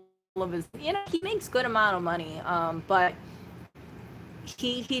mindful of his, you know, he makes good amount of money, but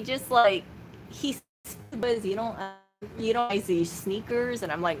he just like, he's busy, you don't buy these sneakers.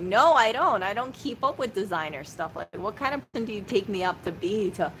 And I'm like, no, I don't keep up with designer stuff. Like, what kind of person do you take me up to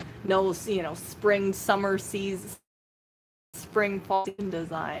be to know, you know, spring, summer season, spring, fall season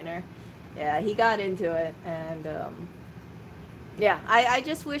designer? Yeah, he got into it. And yeah, I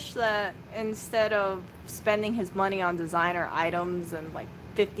just wish that instead of spending his money on designer items and like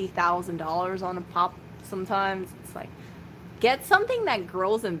 $50,000 on a pop, sometimes it's like, get something that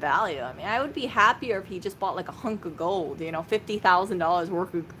grows in value. I mean, I would be happier if he just bought like a hunk of gold, you know, $50,000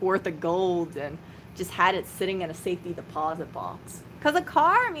 worth of gold, and just had it sitting in a safety deposit box. Because a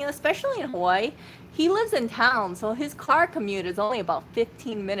car, I mean, especially in Hawaii, he lives in town, so his car commute is only about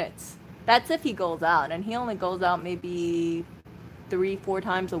 15 minutes. That's if he goes out, and he only goes out maybe 3-4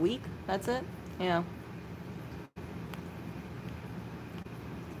 times a week. That's it. Yeah.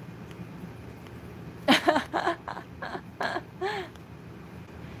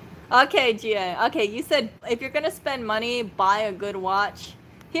 Okay, Gia. Okay, you said if you're gonna spend money, buy a good watch.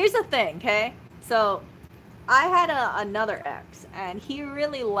 Here's the thing, okay? So, I had another ex, and he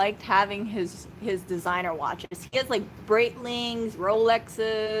really liked having his designer watches. He has like Breitlings,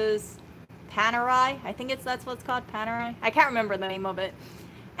 Rolexes, Panerai. I think that's what it's called, Panerai. I can't remember the name of it.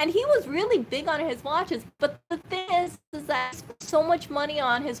 And he was really big on his watches, but the thing is that he spent so much money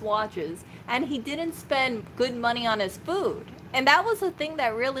on his watches, and he didn't spend good money on his food. And that was the thing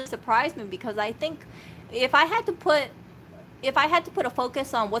that really surprised me, because I think if I had to put a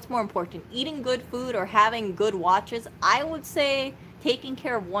focus on what's more important, eating good food or having good watches, I would say taking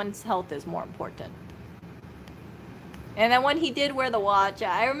care of one's health is more important. And then when he did wear the watch,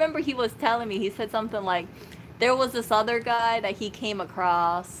 I remember he was telling me, he said something like, there was this other guy that he came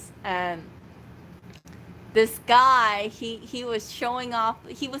across, and this guy, he was showing off,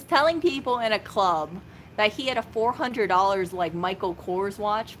 he was telling people in a club that he had a $400 like Michael Kors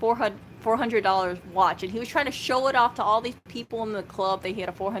watch, $400 watch, and he was trying to show it off to all these people in the club that he had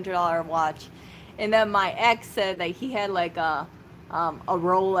a $400 watch. And then my ex said that he had like a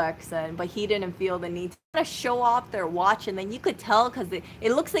Rolex, and but he didn't feel the need to show off their watch, and then you could tell because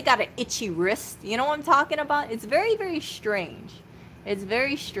it looks like got an itchy wrist. You know what I'm talking about? It's very, very strange. It's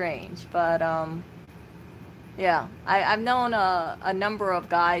very strange, but yeah, I've known a number of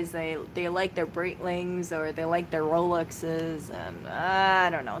guys, they like their Breitlings or they like their Rolexes, and I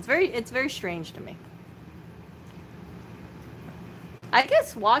don't know. It's very strange to me. I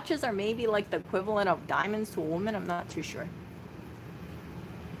guess watches are maybe like the equivalent of diamonds to a woman. I'm not too sure.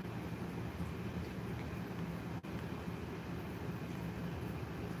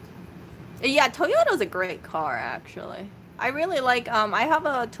 Yeah, Toyota's a great car actually. I really like I have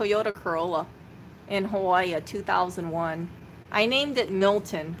a Toyota Corolla in Hawaii, a 2001. I named it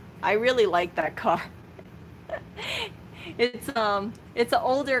Milton. I really like that car. It's an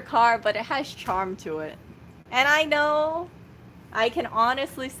older car, but it has charm to it. And I know I can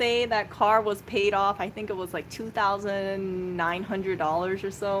honestly say that car was paid off. I think it was like $2,900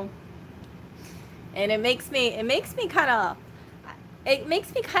 or so. And it makes me kind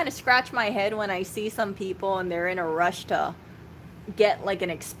of scratch my head when I see some people and they're in a rush to get like an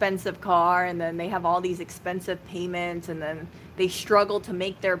expensive car, and then they have all these expensive payments, and then they struggle to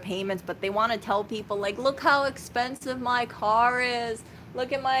make their payments, but they want to tell people like, look how expensive my car is,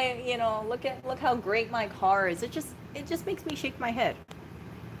 look at my, look how great my car is. It just makes me shake my head.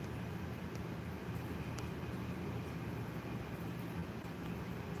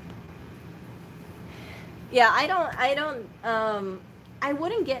 Yeah, I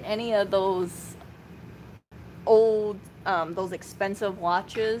wouldn't get any of those expensive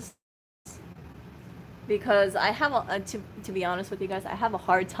watches, because I have to be honest with you guys, I have a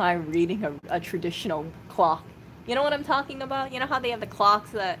hard time reading a traditional clock. You know what I'm talking about? You know how they have the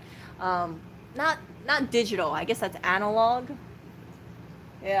clocks that, not digital. I guess that's analog.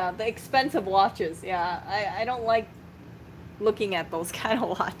 Yeah, the expensive watches. Yeah, I don't like looking at those kind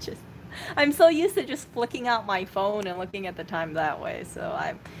of watches. I'm so used to just flicking out my phone and looking at the time that way. So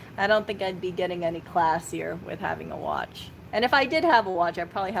I don't think I'd be getting any classier with having a watch. And if I did have a watch,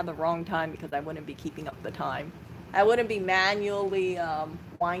 I'd probably have the wrong time because I wouldn't be keeping up the time. I wouldn't be manually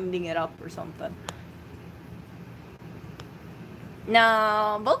winding it up or something.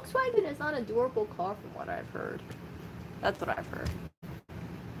 No, Volkswagen is not a durable car from what I've heard. That's what I've heard.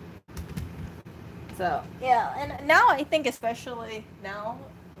 So, yeah, and now I think especially now,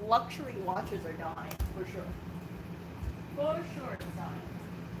 luxury watches are dying, for sure. For sure it's dying.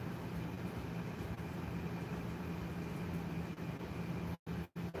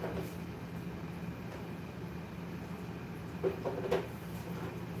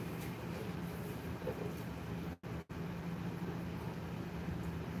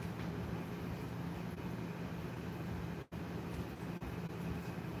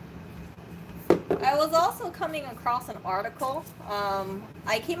 I was also coming across an article.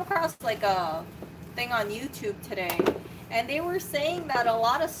 I came across like a thing on YouTube today, and they were saying that a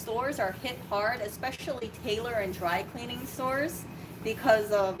lot of stores are hit hard, especially tailor and dry cleaning stores,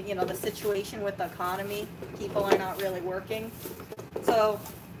 because of the situation with the economy. People are not really working, so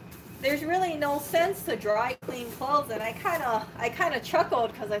there's really no sense to dry clean clothes. And I kind of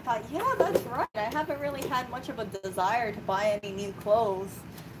chuckled because I thought, yeah, that's right. I haven't really had much of a desire to buy any new clothes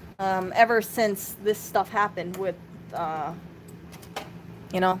ever since this stuff happened with the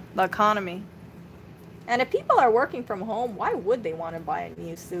economy. And if people are working from home, why would they want to buy a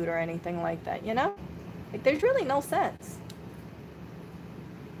new suit or anything like that? Like, there's really no sense.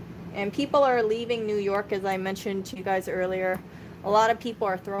 And people are leaving New York, as I mentioned to you guys earlier. A lot of people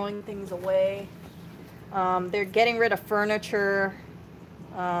are throwing things away. They're getting rid of furniture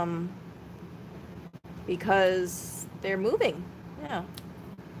because they're moving. Yeah.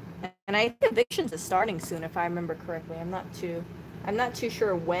 And I think evictions is starting soon, if I remember correctly. I'm not too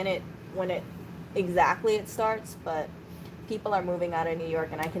sure when it exactly it starts, but people are moving out of New York,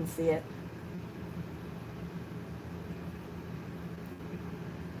 and I can see it.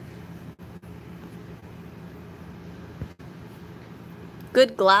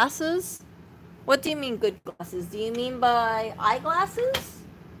 Good glasses? What do you mean good glasses? Do you mean by eyeglasses?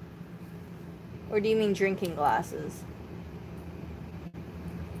 Or do you mean drinking glasses?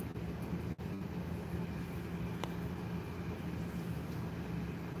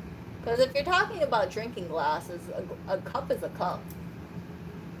 Because if you're talking about drinking glasses, a cup is a cup.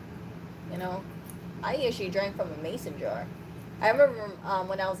 You know, I usually drank from a mason jar. I remember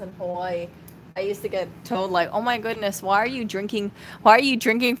when I was in Hawaii, I used to get told like, "Oh my goodness, why are you drinking? Why are you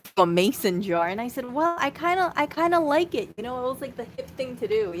drinking from a mason jar?" And I said, "Well, I kind of like it. You know, it was like the hip thing to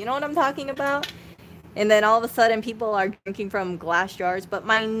do. You know what I'm talking about?" And then all of a sudden, people are drinking from glass jars. But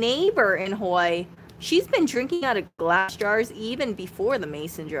my neighbor in Hawaii, she's been drinking out of glass jars even before the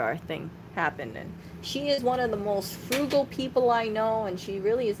mason jar thing happened. And she is one of the most frugal people I know, and she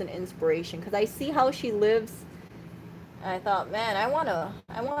really is an inspiration because I see how she lives. And I thought, man, I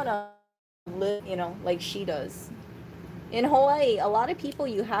wanna live, you know, like she does. In Hawaii, a lot of people,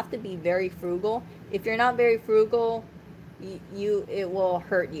 you have to be very frugal. If you're not very frugal, it will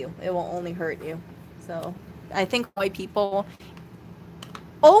hurt you. It will only hurt you. So I think white people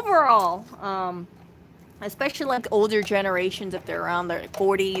overall, especially like older generations, if they're around their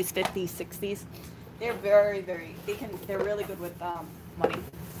 40s, 50s, 60s, they're they're really good with money.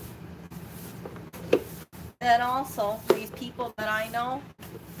 And also these people that I know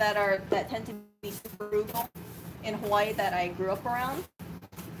that tend to be super frugal in Hawaii that I grew up around,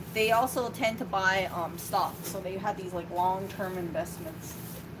 they also tend to buy stocks. So they have these like long-term investments.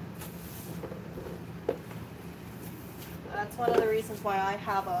 That's one of the reasons why I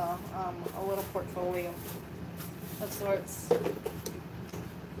have a little portfolio of sorts.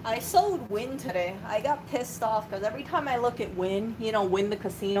 I sold Wynn today. I got pissed off because every time I look at Wynn, you know, Wynn the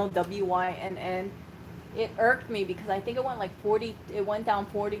casino, WYNN, it irked me because I think it went like 40, it went down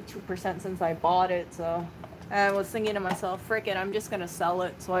 42% since I bought it. So I was thinking to myself, frick it, I'm just going to sell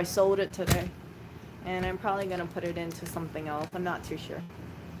it. So I sold it today. And I'm probably going to put it into something else. I'm not too sure.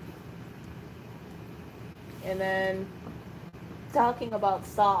 And then talking about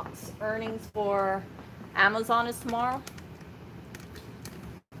stocks, earnings for Amazon is tomorrow.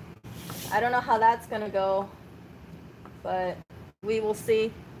 I don't know how that's going to go, but we will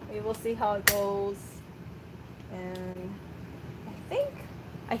see. We will see how it goes. And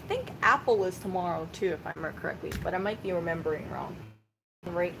I think Apple is tomorrow too, if I remember correctly, but I might be remembering wrong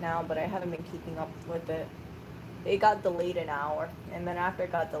right now, but I haven't been keeping up with it. It got delayed an hour, and then after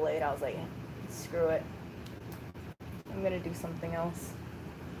it got delayed, I was like, screw it. I'm gonna do something else.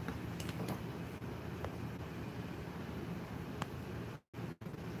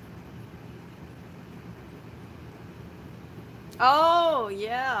 Oh,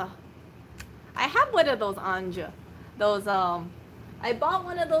 yeah. I have one of those Anja. Those, I bought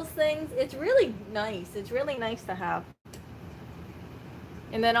one of those things. It's really nice. It's really nice to have.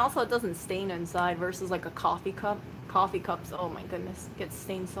 And then also it doesn't stain inside versus like a coffee cup. Coffee cups, oh my goodness, get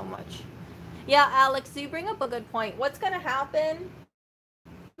stained so much. Yeah, Alex, you bring up a good point. What's gonna happen?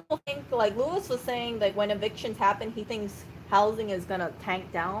 People think, like Lewis was saying, like when evictions happen, he thinks housing is gonna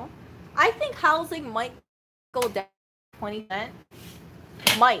tank down. I think housing might go down 20%.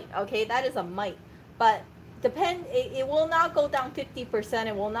 Might, okay, that is a might. But it will not go down 50%.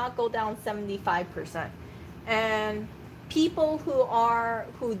 It will not go down 75%. And people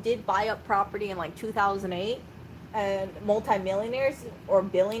who did buy up property in like 2008 and multimillionaires or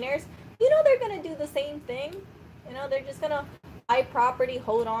billionaires, you know, they're gonna do the same thing. You know, they're just gonna buy property,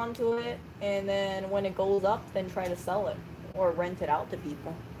 hold on to it, and then when it goes up, then try to sell it or rent it out to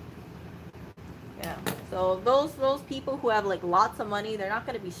people. Yeah. So those people who have like lots of money, they're not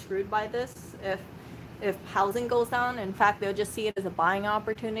gonna be screwed by this if housing goes down. In fact, they'll just see it as a buying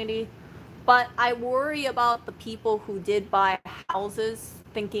opportunity. But I worry about the people who did buy houses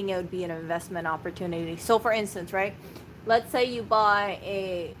thinking it would be an investment opportunity. So for instance, right? Let's say you buy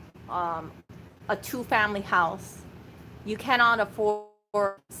a 2-family house. You cannot afford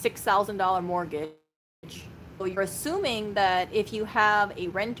 $6,000 mortgage. So you're assuming that if you have a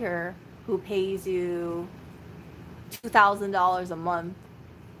renter who pays you $2,000 a month,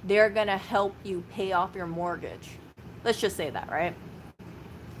 they're gonna help you pay off your mortgage. Let's just say that, right?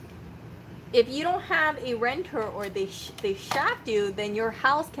 If you don't have a renter or they shaft you, then your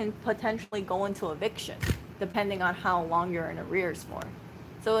house can potentially go into eviction, depending on how long you're in arrears for.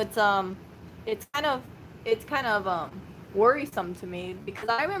 So it's kind of worrisome to me, because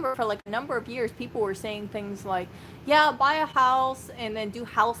I remember for like a number of years people were saying things like, yeah, buy a house and then do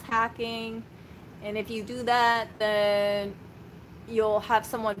house hacking, and if you do that, then you'll have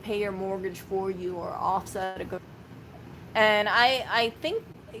someone pay your mortgage for you or offset a good. And I think,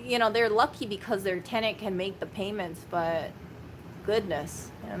 you know, they're lucky because their tenant can make the payments, but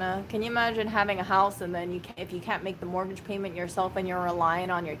goodness, you know, can you imagine having a house and then if you can't make the mortgage payment yourself and you're relying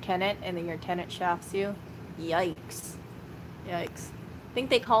on your tenant and then your tenant shafts you? Yikes. I think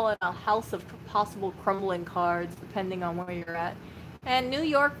they call it a house of possible crumbling cards, depending on where you're at. And New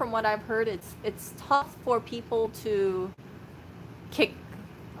York, from what I've heard, it's tough for people to kick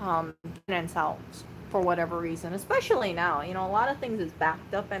tenants out for whatever reason, especially now. You know, a lot of things is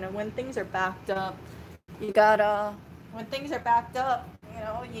backed up, and when things are backed up, you gotta, when things are backed up, you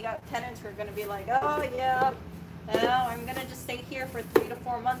know, you got tenants who are gonna be like, oh yeah, no, I'm gonna just stay here for 3 to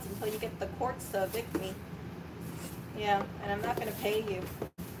 4 months until you get the courts to evict me. Yeah, and I'm not gonna pay you.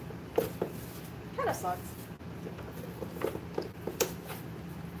 Kind of sucks.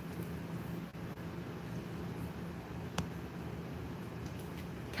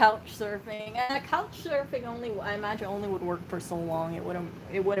 Couch surfing. Couch surfing only, I imagine, only would work for so long.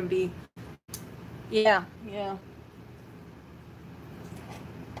 It wouldn't be. Yeah, yeah.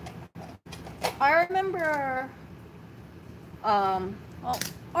 I remember. Oh,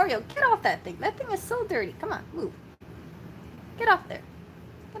 Oreo, get off that thing. That thing is so dirty. Come on, move. Get off there.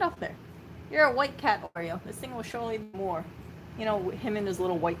 Get off there. You're a white cat, Oreo. This thing will show you more. You know, him and his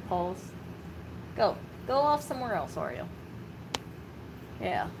little white paws. Go. Go off somewhere else, Oreo.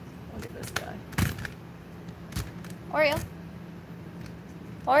 Yeah. Look at this guy. Oreo.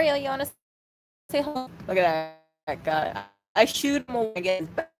 Oreo, you want to say hello? Look at that guy. I shoot him away again.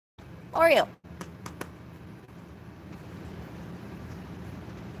 Oreo.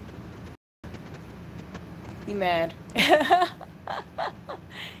 He mad.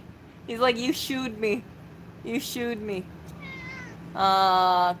 He's like, you shooed me. You shooed me.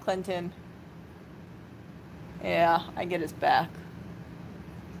 Clinton. Yeah, I get his back.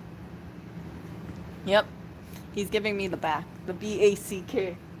 Yep. He's giving me the back. The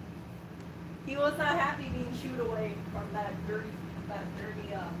B-A-C-K. He was not happy being shooed away from that dirty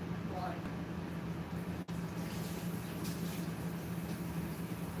line.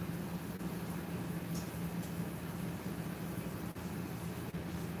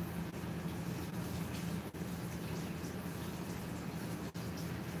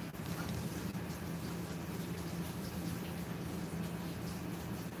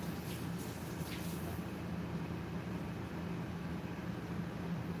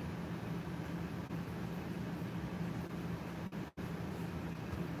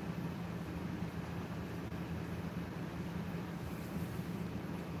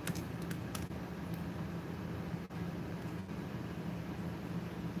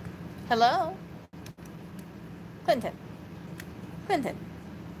 Hello? Clinton. Clinton.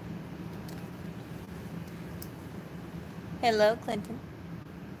 Hello, Clinton.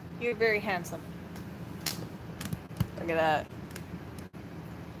 You're very handsome. Look at that.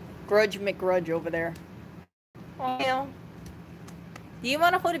 Grudge McGrudge over there. Oh, do you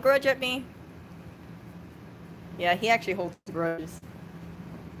want to hold a grudge at me? Yeah, he actually holds grudges.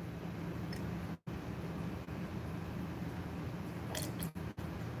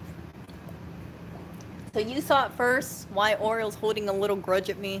 So you saw it first, why Oriole's holding a little grudge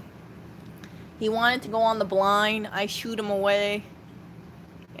at me. He wanted to go on the blind, I shoot him away,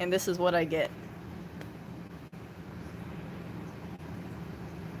 and this is what I get.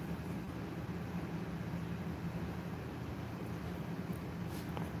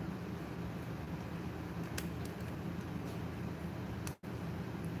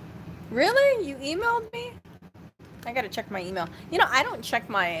 Really? You emailed me? I gotta check my email. You know, I don't check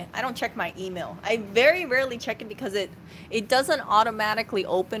my email. I very rarely check it because it doesn't automatically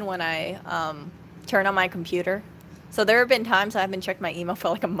open when I turn on my computer. So there have been times I haven't checked my email for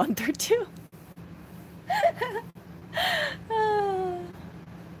like a month or two.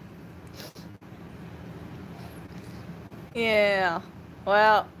 Yeah.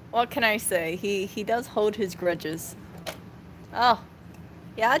 Well, what can I say? He does hold his grudges. Oh.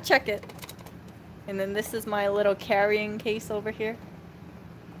 Yeah, I'll check it. And then this is my little carrying case over here.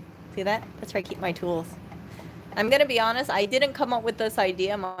 See that? That's where I keep my tools. I'm gonna be honest, I didn't come up with this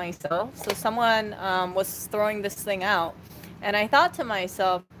idea myself. So someone was throwing this thing out. And I thought to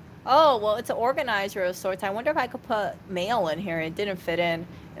myself, oh, well, it's an organizer of sorts. I wonder if I could put mail in here. It didn't fit in.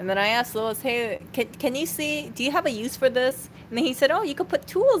 And then I asked Louis, hey, can you see, do you have a use for this? And then he said, oh, you could put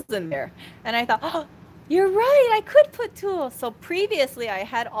tools in there. And I thought, oh, you're right, I could put tools. So previously I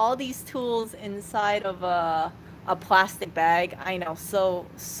had all these tools inside of a plastic bag. I know, so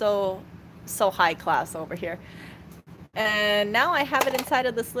high class over here. And now I have it inside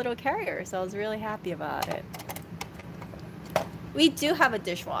of this little carrier, so I was really happy about it. We do have a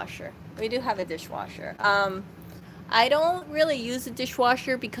dishwasher. We do have a dishwasher. I don't really use a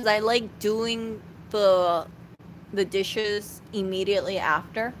dishwasher because I like doing the dishes immediately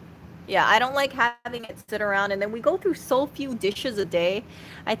after. Yeah, I don't like having it sit around, and then we go through so few dishes a day.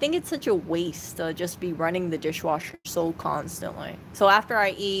 I think it's such a waste to just be running the dishwasher so constantly. So after I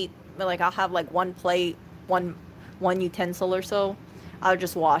eat, like I'll have like one plate, one utensil or so, I'll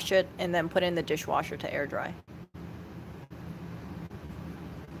just wash it and then put it in the dishwasher to air dry.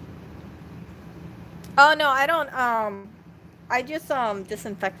 Oh no, I don't, I just,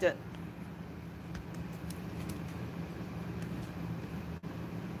 disinfect it.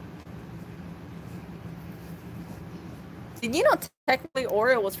 Did you know technically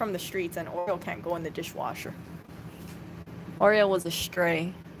Oreo was from the streets and Oreo can't go in the dishwasher? Oreo was a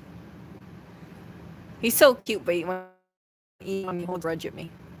stray. He's so cute, but he holds a grudge at me.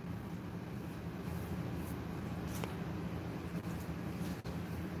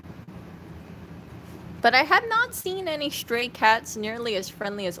 But I have not seen any stray cats nearly as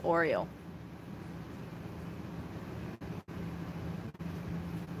friendly as Oreo.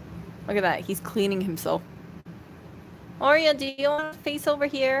 Look at that, he's cleaning himself. Oreo, do you want to face over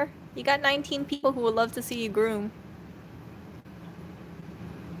here? You got 19 people who would love to see you groom.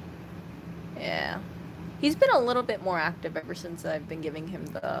 Yeah. He's been a little bit more active ever since I've been giving him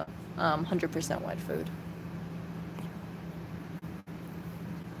the 100% wet food.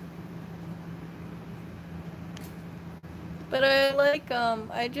 But I like,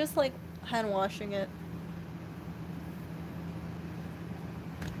 I just like hand washing it.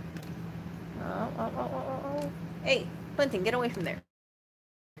 Oh. Hey, Clinton, get away from there.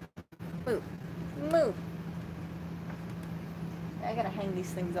 Move. Move. I gotta hang these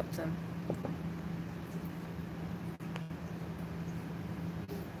things up soon.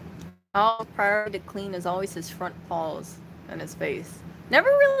 All priority to clean is always his front paws and his face. Never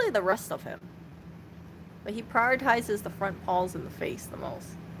really the rest of him. But he prioritizes the front paws and the face the most.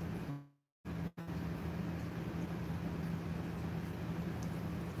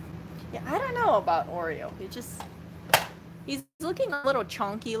 Yeah, I don't know about Oreo. He's looking a little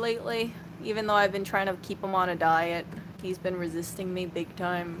chunky lately. Even though I've been trying to keep him on a diet. He's been resisting me big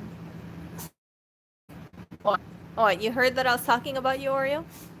time. What, you heard that I was talking about you, Oreo?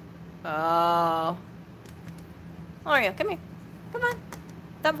 Oh. Oreo, come here. Come on.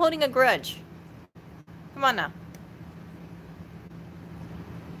 Stop holding a grudge. Come on now.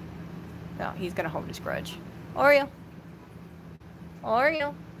 No, he's gonna hold his grudge. Oreo.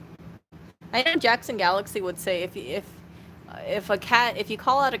 Oreo. I know Jackson Galaxy would say if you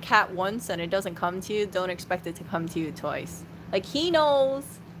call out a cat once and it doesn't come to you, don't expect it to come to you twice. Like he knows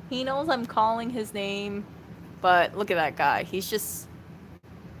I'm calling his name, but look at that guy. He's just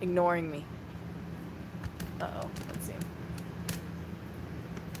ignoring me. Uh-oh, let's see.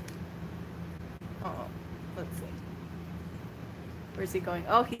 Uh-oh, let's see. Where's he going?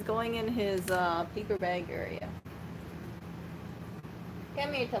 Oh, he's going in his paper bag area.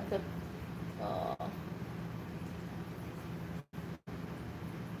 Come here, Tup Tup. Oh.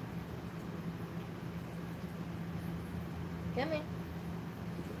 Come here.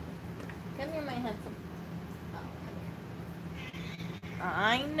 Come here, my handsome. Oh, come here.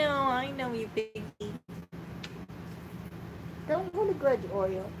 I know, you baby. Don't hold a grudge,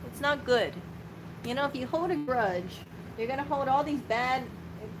 Oreo. It's not good. You know, if you hold a grudge, you're gonna hold all these bad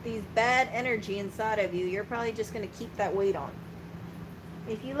energy inside of you. You're probably just gonna keep that weight on.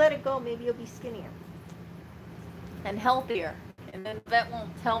 If you let it go, maybe you'll be skinnier and healthier, and then that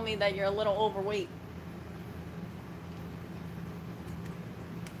won't tell me that you're a little overweight.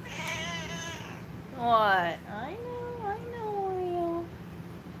 What? I know, Oreo.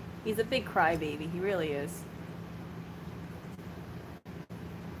 He's a big crybaby. He really is.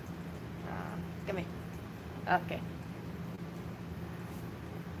 Come here. Okay.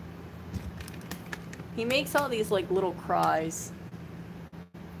 He makes all these like little cries.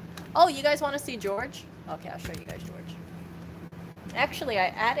 Oh, you guys want to see George? Okay, I'll show you guys George. Actually, I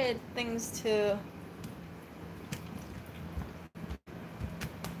added things to...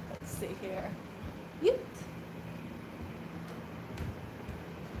 Let's see here. Yeet.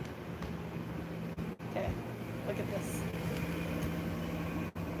 Okay, look at this.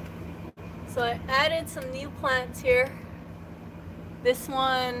 So I added some new plants here. This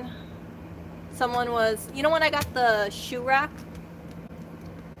one, someone was... You know when I got the shoe rack?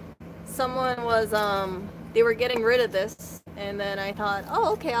 Someone was, they were getting rid of this, and then I thought,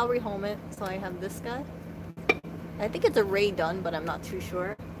 oh, okay, I'll rehome it. So I have this guy. I think it's a Ray Dunn, but I'm not too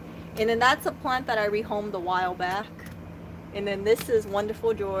sure. And then that's a plant that I rehomed a while back. And then this is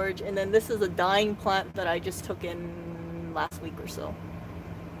Wonderful George, and then this is a dying plant that I just took in last week or so.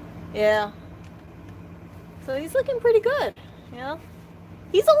 Yeah. So he's looking pretty good, yeah.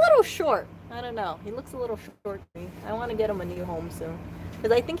 He's a little short. I don't know. He looks a little short to me. I want to get him a new home soon.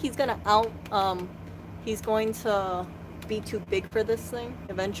 Because I think he's gonna he's going to be too big for this thing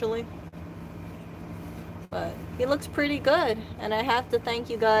eventually. But he looks pretty good. And I have to thank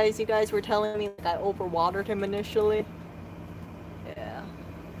you guys. You guys were telling me that I overwatered him initially. Yeah.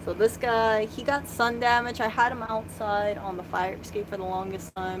 So this guy, he got sun damage. I had him outside on the fire escape for the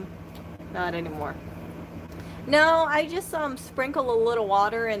longest time. Not anymore. No, I just sprinkle a little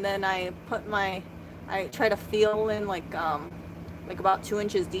water and then I try to feel in like about 2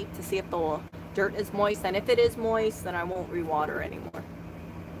 inches deep to see if the dirt is moist, and if it is moist, then I won't rewater anymore.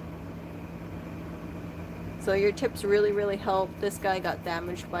 So your tips really help. This guy got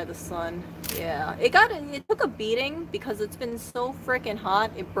damaged by the sun. Yeah, it took a beating because it's been so freaking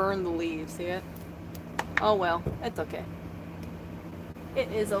hot. It burned the leaves. See it? Oh well, it's okay.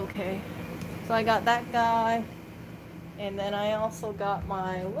 It is okay. So I got that guy, and then I also got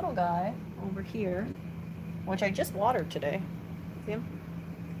my little guy over here, which I just watered today. See him?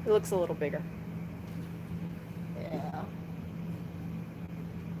 He looks a little bigger. Yeah.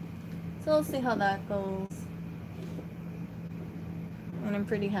 So we'll see how that goes. And I'm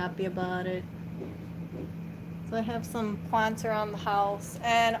pretty happy about it. So I have some plants around the house,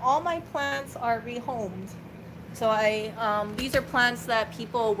 and all my plants are rehomed. So these are plants that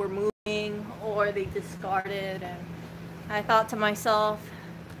people were moving or they discarded, and I thought to myself,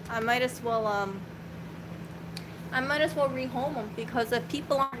 I might as well rehome them, because if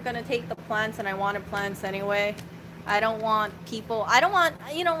people aren't gonna take the plants, and I wanted plants anyway, I don't want,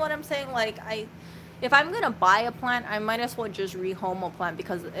 you know what I'm saying? Like, if I'm gonna buy a plant, I might as well just rehome a plant,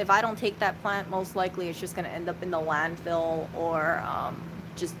 because if I don't take that plant, most likely it's just gonna end up in the landfill or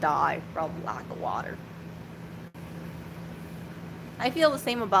just die from lack of water. I feel the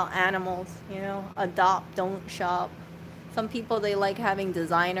same about animals, you know, adopt, don't shop. Some people, they like having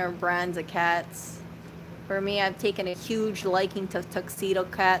designer brands of cats. For me, I've taken a huge liking to tuxedo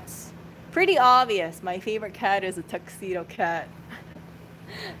cats. Pretty obvious, my favorite cat is a tuxedo cat.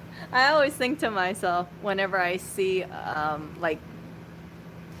 I always think to myself whenever I see like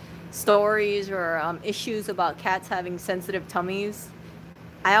stories or issues about cats having sensitive tummies,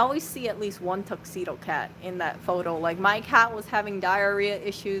 I always see at least one tuxedo cat in that photo. Like, my cat was having diarrhea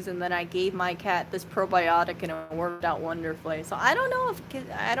issues, and then I gave my cat this probiotic and it worked out wonderfully. So I don't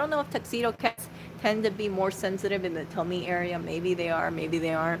know if tuxedo cats tend to be more sensitive in the tummy area. Maybe they are, maybe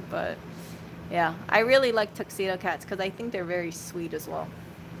they aren't, but yeah, I really like tuxedo cats because I think they're very sweet as well.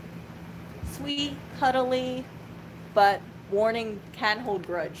 Sweet, cuddly, but warning, can hold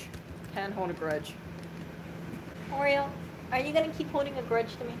grudge. Can hold a grudge. Oreo, are you gonna keep holding a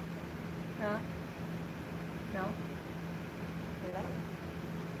grudge to me? No? No?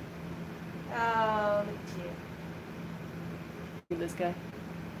 Oh, look at you. Look at this guy.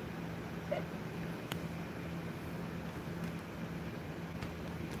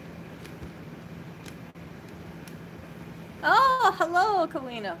 Oh, hello,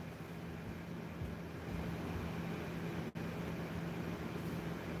 Kalina.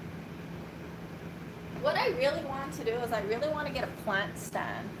 What I really want to do is I really want to get a plant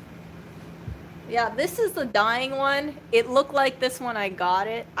stand. Yeah, this is the dying one. It looked like this when I got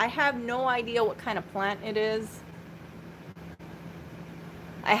it. I have no idea what kind of plant it is.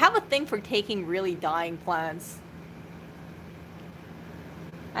 I have a thing for taking really dying plants.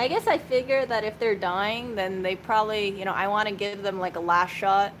 I guess I figure that if they're dying, then they probably, you know, I want to give them like a last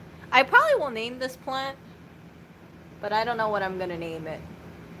shot. I probably will name this plant, but I don't know what I'm going to name it.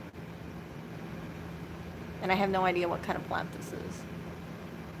 And I have no idea what kind of plant this is.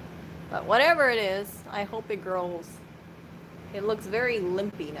 But whatever it is, I hope it grows. It looks very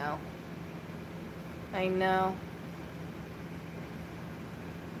limpy now. I know.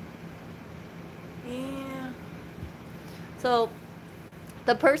 Yeah. So,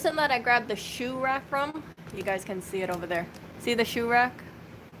 the person that I grabbed the shoe rack from, you guys can see it over there. See the shoe rack?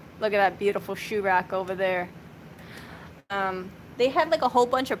 Look at that beautiful shoe rack over there. They had like a whole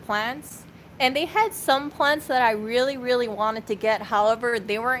bunch of plants. And they had some plants that I really wanted to get. However,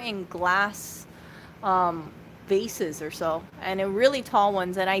 they were in glass vases or so. And they're really tall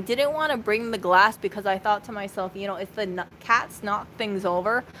ones. And I didn't want to bring the glass because I thought to myself, you know, if the cats knock things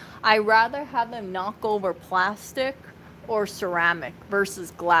over, I'd rather have them knock over plastic or ceramic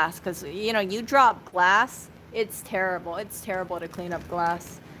versus glass. Because, you know, you drop glass, it's terrible. It's terrible to clean up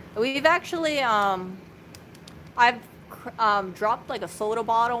glass. We've actually, I've dropped like a soda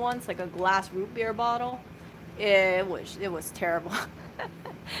bottle once, like a glass root beer bottle. It was terrible.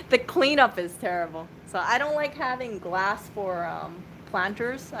 The cleanup is terrible. So I don't like having glass for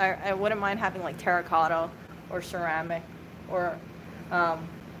planters. I wouldn't mind having like terracotta or ceramic, or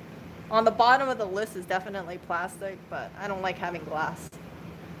on the bottom of the list is definitely plastic, but I don't like having glass.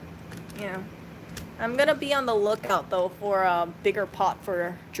 Yeah. I'm gonna be on the lookout though for a bigger pot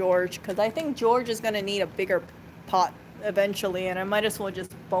for George, because I think George is gonna need a bigger pot eventually, and I might as well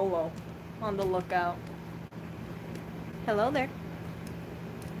just bolo on the lookout. Hello there.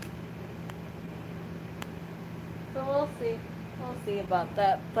 So we'll see. We'll see about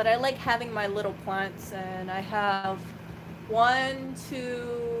that. But I like having my little plants, and I have one,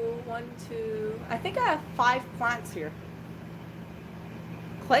 two. I think I have 5 plants here.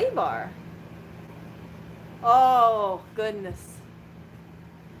 Clay bar. Oh, goodness.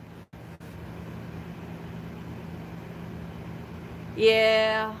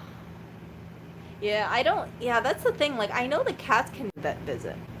 Yeah. Yeah, I don't. Yeah, that's the thing. Like, I know the cats can vet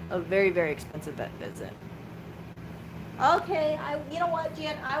visit. A very, very expensive vet visit. Okay, you know what,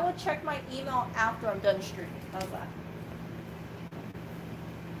 Jan? I will check my email after I'm done streaming. How's that?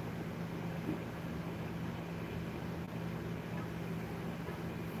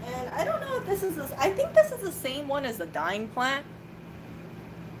 And I don't know if this is I think this is the same one as the dying plant.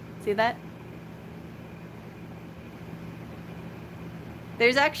 See that?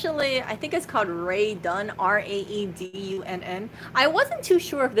 There's actually, I think it's called Ray Dunn, Raedunn. I wasn't too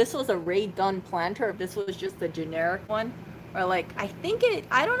sure if this was a Ray Dunn planter, or if this was just the generic one. Or like, I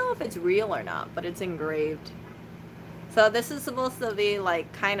don't know if it's real or not, but it's engraved. So this is supposed to be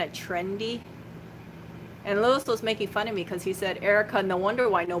like kind of trendy. And Lewis was making fun of me because he said, Erica, no wonder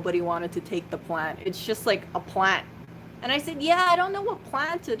why nobody wanted to take the plant. It's just like a plant. And I said, yeah, I don't know what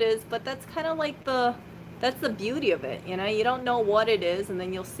plant it is, but that's kind of like that's the beauty of it, you know? You don't know what it is, and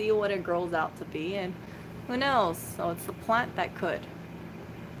then you'll see what it grows out to be, and who knows? So it's the plant that could.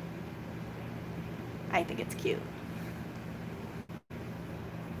 I think it's cute.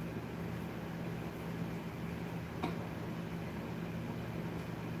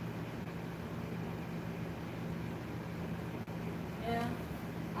 Yeah.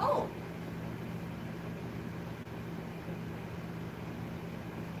 Oh!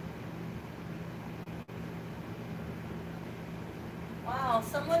 Wow,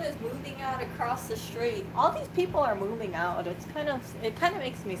 someone is moving out across the street. All these people are moving out. It kind of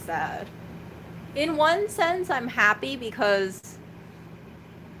makes me sad. In one sense, I'm happy because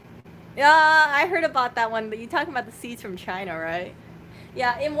yeah, I heard about that one, but you're talking about the seeds from China, right?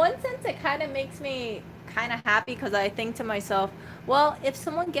 Yeah, in one sense, it kind of makes me kind of happy because I think to myself, well, if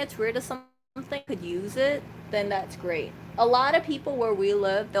someone gets rid of something, could use it, then that's great. A lot of people where we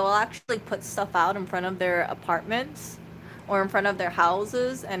live, they'll actually put stuff out in front of their apartments or in front of their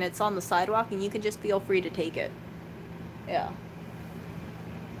houses, and it's on the sidewalk, and you can just feel free to take it. Yeah.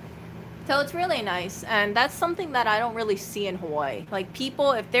 So it's really nice, and that's something that I don't really see in Hawaii. Like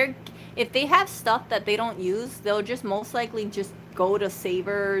people, if they have stuff that they don't use, they'll just most likely just go to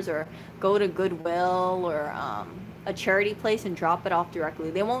Savers or go to Goodwill or a charity place and drop it off directly.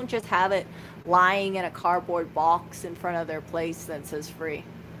 They won't just have it lying in a cardboard box in front of their place that says free.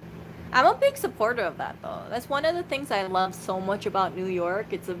 I'm a big supporter of that, though. That's one of the things I love so much about New York.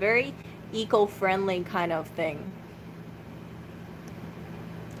 It's a very eco-friendly kind of thing.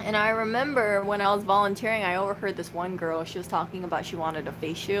 And I remember when I was volunteering, I overheard this one girl, she was talking about she wanted a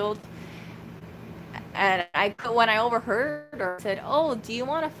face shield. And when I overheard her, I said, oh, do you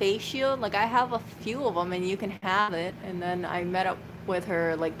want a face shield? Like, I have a few of them and you can have it. And then I met up with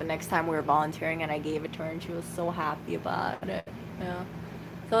her, like, the next time we were volunteering, and I gave it to her, and she was so happy about it. Yeah.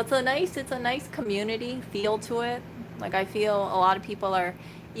 So it's a nice community feel to it. Like, I feel a lot of people are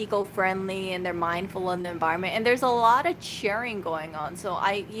eco-friendly and they're mindful of the environment, and there's a lot of sharing going on. So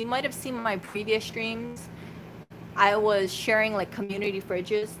you might have seen my previous streams, I was sharing like community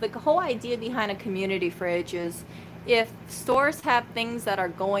fridges. The whole idea behind a community fridge is if stores have things that are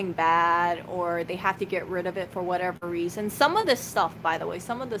going bad or they have to get rid of it for whatever reason. Some of this stuff, by the way,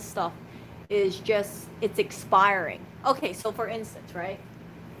 is just, it's expiring. Okay, so for instance, right?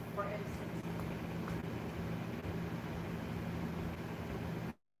 For instance,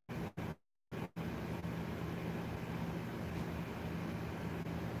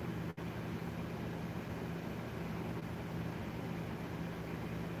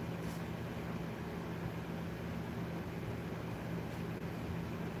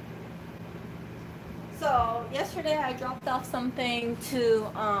 so yesterday I dropped off something to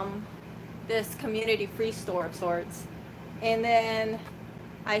this community free store of sorts, and then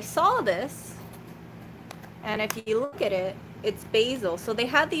I saw this, and if you look at it, it's basil. So they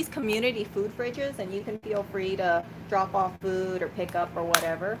have these community food fridges, and you can feel free to drop off food or pick up or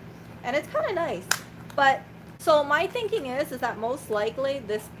whatever, and it's kind of nice. But so my thinking is that most likely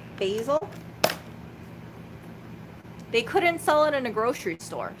this basil, they couldn't sell it in a grocery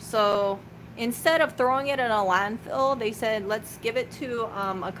store. So instead of throwing it in a landfill, they said, let's give it to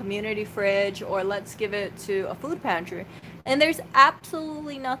a community fridge, or let's give it to a food pantry. And there's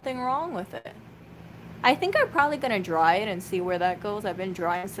absolutely nothing wrong with it. I think I'm probably going to dry it and see where that goes. I've been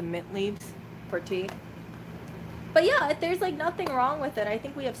drying some mint leaves for tea. But yeah, there's like nothing wrong with it. I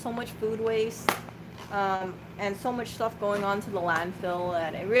think we have so much food waste. and so much stuff going on to the landfill,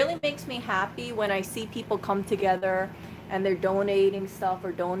 and it really makes me happy when I see people come together and they're donating stuff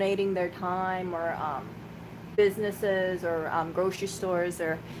or donating their time, or businesses or grocery stores,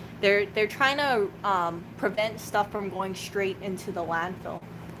 or they're trying to prevent stuff from going straight into the landfill.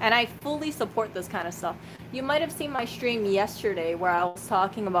 And I fully support this kind of stuff. You might have seen my stream yesterday where I was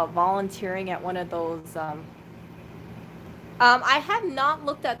talking about volunteering at one of those. I have not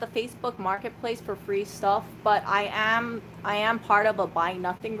looked at the Facebook Marketplace for free stuff, but I am part of a Buy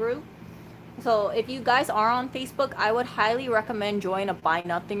Nothing group. So if you guys are on Facebook, I would highly recommend join a Buy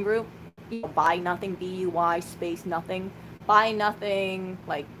Nothing group. Buy Nothing, BUY space nothing. Buy Nothing,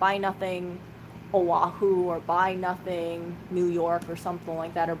 like Buy Nothing Oahu, or Buy Nothing New York, or something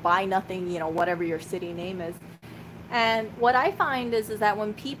like that, or Buy Nothing, whatever your city name is. And what I find is that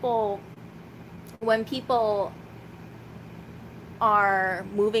when people are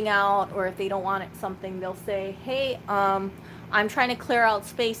moving out, or if they don't want something, they'll say, hey, I'm trying to clear out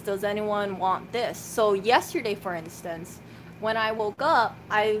space, does anyone want this? So yesterday, for instance, when I woke up,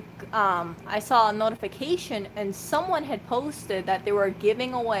 I saw a notification, and someone had posted that they were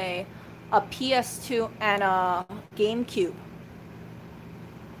giving away a PS2 and a GameCube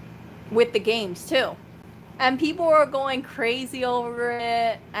with the games too. And people were going crazy over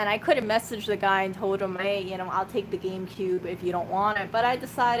it, and I could have messaged the guy and told him, hey, I'll take the GameCube if you don't want it. But I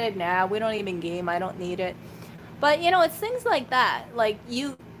decided, nah, we don't even game, I don't need it. But it's things like that. Like,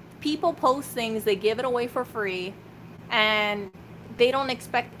 people post things, they give it away for free, and they don't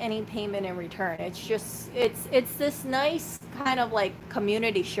expect any payment in return. It's just, it's this nice kind of like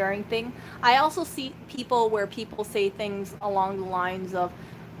community sharing thing. I also see people where people say things along the lines of,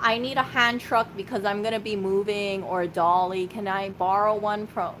 I need a hand truck because I'm going to be moving, or a dolly. Can I borrow one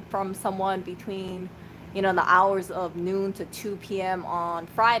from someone between, the hours of noon to 2 p.m. on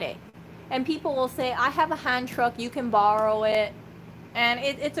Friday? And people will say, I have a hand truck, you can borrow it. And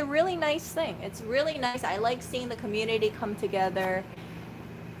it's a really nice thing. It's really nice. I like seeing the community come together.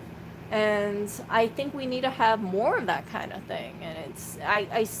 And I think we need to have more of that kind of thing. And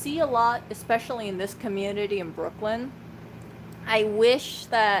I see a lot, especially in this community in Brooklyn. I wish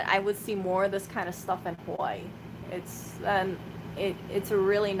that I would see more of this kind of stuff in Hawaii. It's a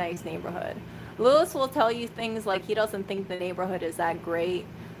really nice neighborhood. Lewis will tell you things like he doesn't think the neighborhood is that great,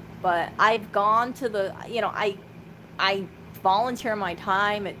 but I've gone to the, I volunteer my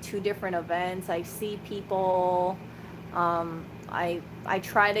time at 2 different events. I see people. I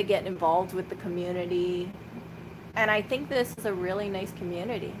try to get involved with the community. And I think this is a really nice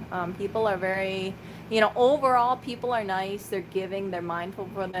community. People are very, overall, people are nice. They're giving. They're mindful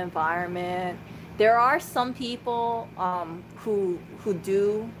for the environment. There are some people who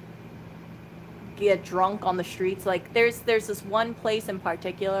do get drunk on the streets. Like there's this one place in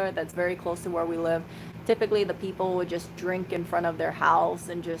particular that's very close to where we live. Typically, the people would just drink in front of their house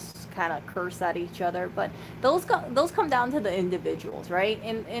and just kind of curse at each other. But those come down to the individuals, right?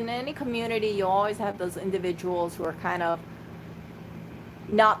 In any community, you always have those individuals who are kind of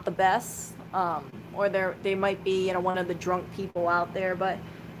not the best, or they might be, one of the drunk people out there. But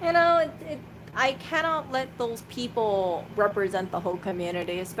I cannot let those people represent the whole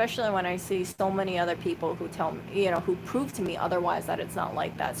community, especially when I see so many other people who tell me, who prove to me otherwise that it's not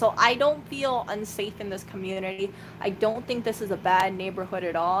like that. So I don't feel unsafe in this community. I don't think this is a bad neighborhood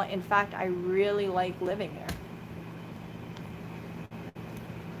at all. In fact, I really like living there.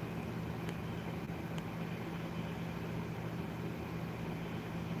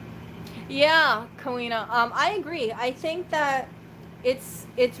 Yeah, Kawina, I agree. I think that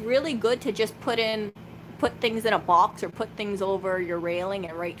it's really good to just put things in a box, or put things over your railing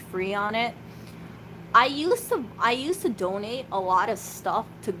and write free on it. I used to donate a lot of stuff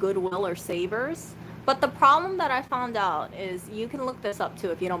to Goodwill or Savers, but the problem that I found out is, you can look this up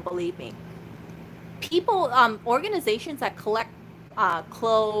too if you don't believe me. People, organizations that collect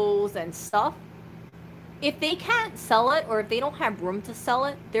clothes and stuff, if they can't sell it, or if they don't have room to sell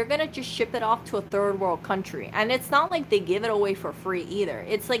it, they're gonna just ship it off to a third world country. And it's not like they give it away for free either.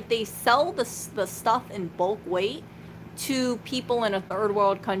 It's like they sell the stuff in bulk weight to people in a third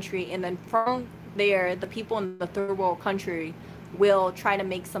world country, and then from there, the people in the third world country will try to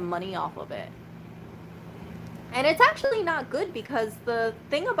make some money off of it. And it's actually not good, because the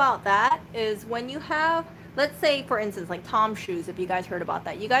thing about that is, when you have, let's say for instance, like Tom shoes, if you guys heard about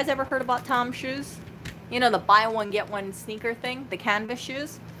that. You guys ever heard about Tom shoes? The buy one get one sneaker thing, the canvas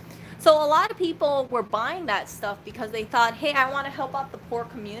shoes. So a lot of people were buying that stuff because they thought, hey, I want to help out the poor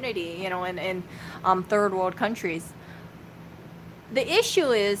community, in third world countries. The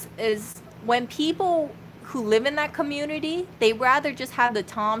issue is when people who live in that community, they rather just have the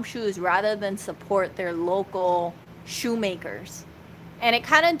Tom shoes rather than support their local shoemakers. And it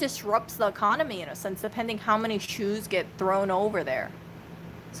kind of disrupts the economy in a sense, depending how many shoes get thrown over there.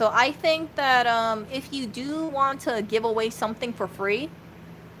 So I think that if you do want to give away something for free,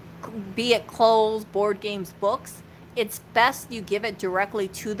 be it clothes, board games, books, it's best you give it directly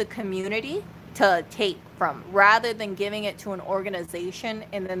to the community to take from, rather than giving it to an organization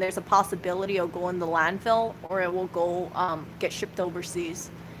and then there's a possibility it'll go in the landfill or it will go get shipped overseas.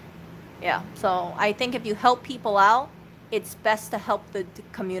 Yeah, so I think if you help people out, it's best to help the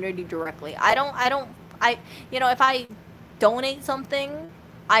community directly. If I donate something,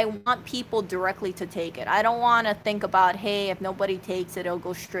 I want people directly to take it. I don't want to think about, hey, if nobody takes it, it'll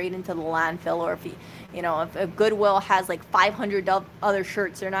go straight into the landfill. Or if Goodwill has like 500 other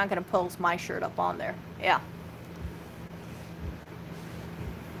shirts, they're not going to post my shirt up on there. Yeah.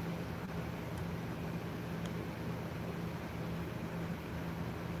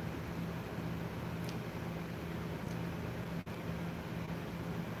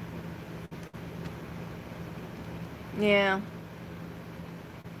 Yeah.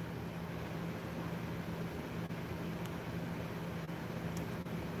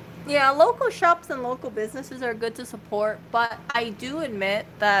 Yeah, local shops and local businesses are good to support, but I do admit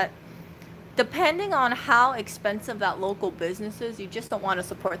that depending on how expensive that local business is, you just don't want to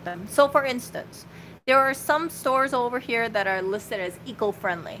support them. So, for instance, there are some stores over here that are listed as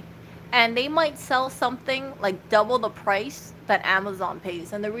eco-friendly, and they might sell something like double the price that Amazon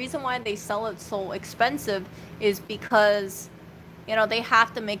pays. And the reason why they sell it so expensive is because they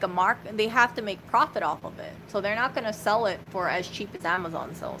have to make they have to make profit off of it. So they're not going to sell it for as cheap as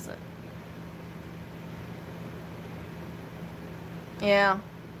Amazon sells it. Yeah.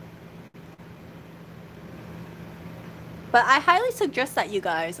 But I highly suggest that you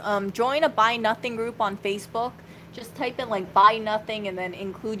guys join a Buy Nothing group on Facebook. Just type in like Buy Nothing and then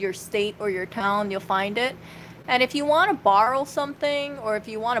include your state or your town. You'll find it. And if you want to borrow something or if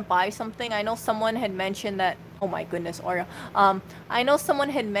you want to buy something, I know someone had mentioned that. Oh my goodness, Oreo. I know someone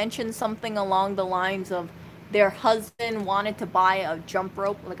had mentioned something along the lines of their husband wanted to buy a jump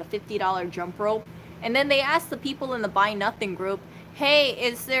rope, like a $50 jump rope. And then they asked the people in the Buy Nothing group, hey,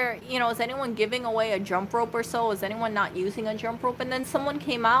 is anyone giving away a jump rope or so? Is anyone not using a jump rope? And then someone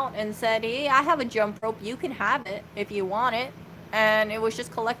came out and said, hey, I have a jump rope. You can have it if you want it. And it was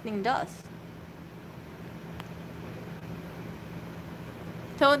just collecting dust.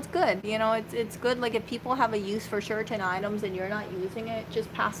 So it's good, it's good. Like if people have a use for certain items and you're not using it,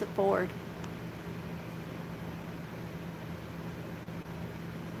 just pass it forward.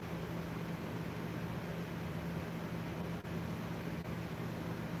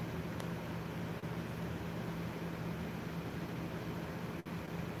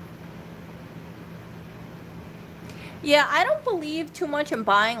 Yeah, I don't believe too much in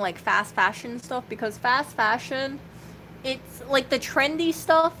buying like fast fashion stuff because fast fashion, it's like the trendy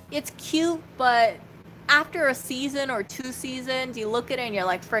stuff, it's cute, but after a season or 2 seasons, you look at it and you're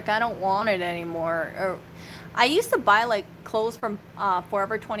like, frick, I don't want it anymore. Or I used to buy like clothes from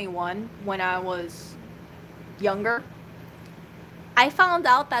Forever 21 when I was younger. I found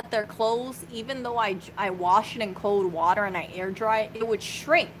out that their clothes, even though I wash it in cold water and I air dry it, it would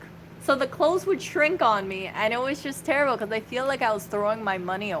shrink. So the clothes would shrink on me and it was just terrible because I feel like I was throwing my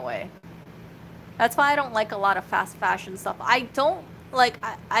money away. That's why I don't like a lot of fast fashion stuff. I don't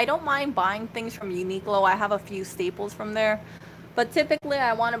mind buying things from Uniqlo. I have a few staples from there. But typically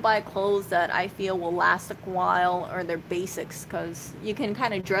I want to buy clothes that I feel will last a while or they're basics because you can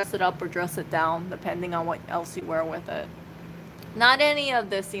kind of dress it up or dress it down depending on what else you wear with it. Not any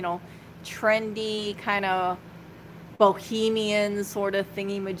of this, trendy kind of bohemian sort of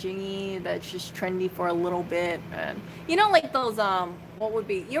thingy-majingy that's just trendy for a little bit. And like those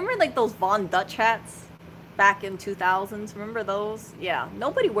you remember like those Von Dutch hats back in 2000s? Remember those? Yeah,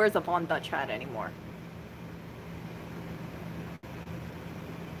 nobody wears a Von Dutch hat anymore.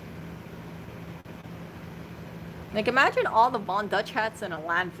 Like imagine all the Von Dutch hats in a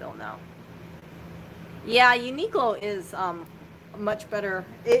landfill now. Yeah, Uniqlo is much better.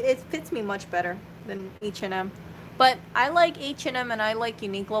 It fits me much better than H&M. But I like H&M and I like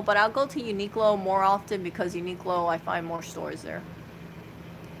Uniqlo, but I'll go to Uniqlo more often because Uniqlo, I find more stores there.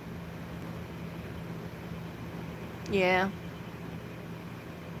 Yeah,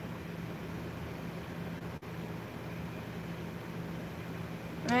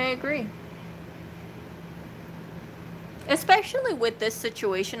 I agree. Especially with this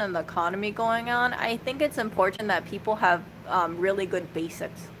situation and the economy going on, I think it's important that people have really good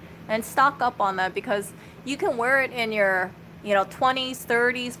basics and stock up on that because you can wear it in your 20s,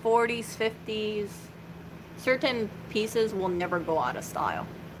 30s, 40s, 50s. Certain pieces will never go out of style.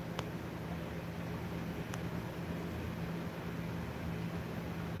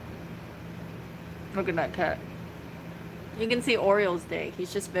 Look at that cat. You can see Oriole's day.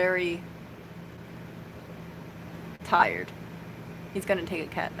 He's just very tired. He's gonna take a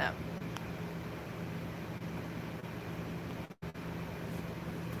cat nap.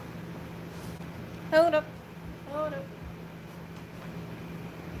 Hold up. Hold up.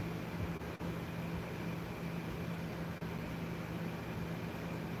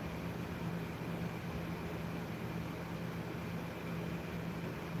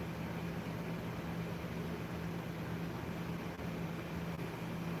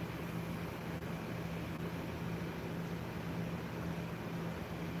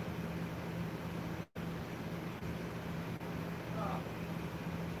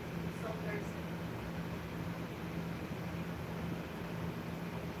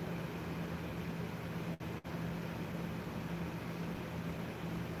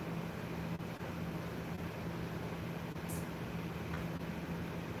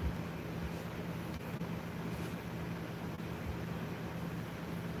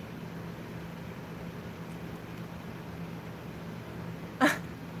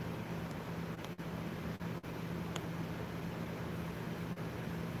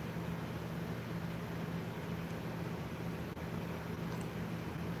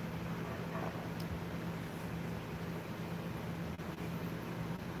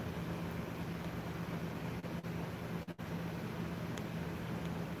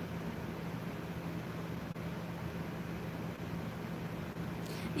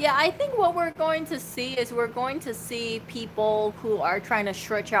 Yeah, I think what we're going to see is we're going to see people who are trying to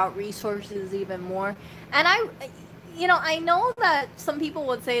stretch out resources even more. And I know that some people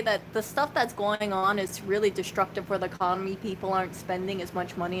would say that the stuff that's going on is really destructive for the economy. People aren't spending as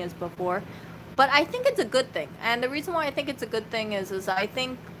much money as before. But I think it's a good thing. And the reason why I think it's a good thing is I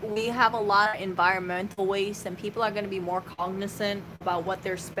think we have a lot of environmental waste and people are going to be more cognizant about what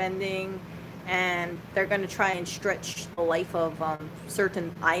they're spending, and they're going to try and stretch the life of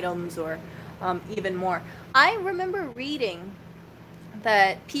certain items or even more. I remember reading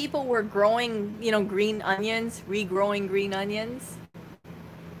that people were growing, green onions, regrowing green onions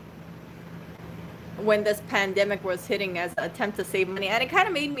when this pandemic was hitting as an attempt to save money. And it kind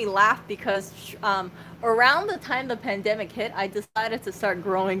of made me laugh because around the time the pandemic hit, I decided to start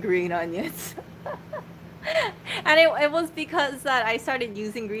growing green onions. And it was because that I started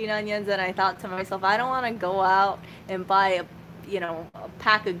using green onions and I thought to myself, I don't want to go out and buy a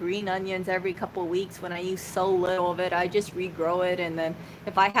pack of green onions every couple of weeks when I use so little of it. I just regrow it, and then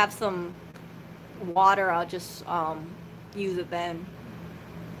if I have some water, I'll just use it then.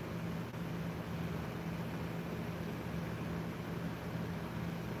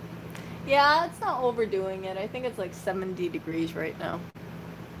 Yeah, it's not overdoing it. I think it's like 70 degrees right now.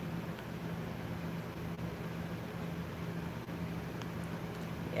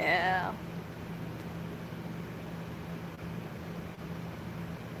 Yeah.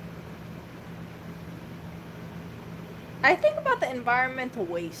 I think about the environmental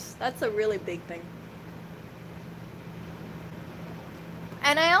waste. That's a really big thing.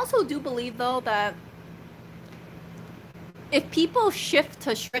 And I also do believe, though, that if people shift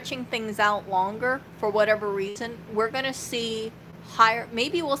to stretching things out longer for whatever reason, we're going to see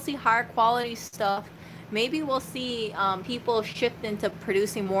maybe we'll see higher quality stuff. Maybe we'll see people shift into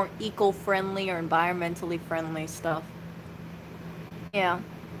producing more eco-friendly or environmentally friendly stuff. Yeah,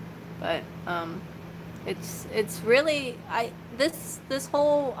 but it's really this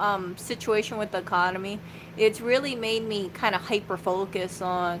whole situation with the economy, it's really made me kind of hyper focus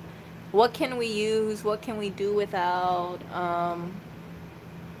on what can we use, what can we do without,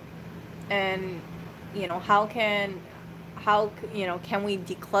 and can we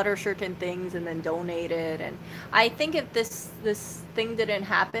declutter certain things and then donate it. And I think if this thing didn't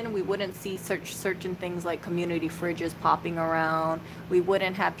happen, we wouldn't see such certain things like community fridges popping around. We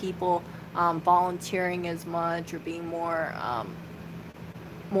wouldn't have people volunteering as much or being more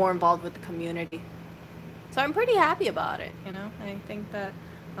involved with the community. So I'm pretty happy about it.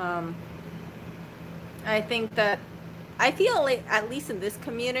 Um, I think that I feel like, at least in this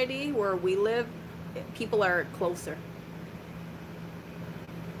community where we live, people are closer.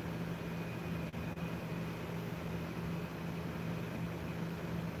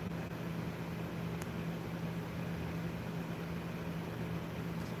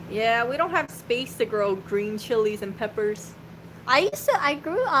 Yeah, we don't have space to grow green chilies and peppers. I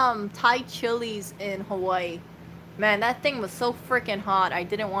grew Thai chilies in Hawaii. Man, that thing was so freaking hot. I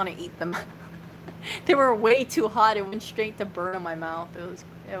didn't want to eat them. They were way too hot. It went straight to burn in my mouth.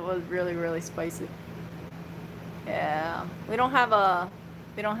 It was really, really spicy. Yeah, we don't have a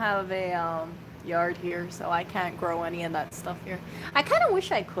yard here, so I can't grow any of that stuff here. I kind of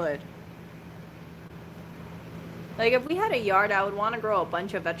wish I could. Like if we had a yard, I would want to grow a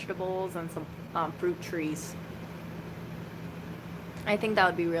bunch of vegetables and some fruit trees. I think that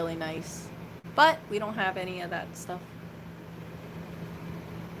would be really nice. But we don't have any of that stuff.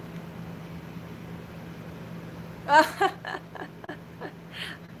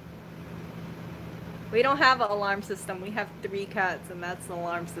 We don't have an alarm system. We have 3 cats, and that's the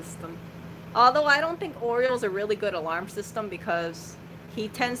alarm system. Although I don't think Oriole's a really good alarm system because he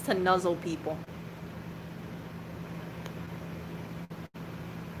tends to nuzzle people.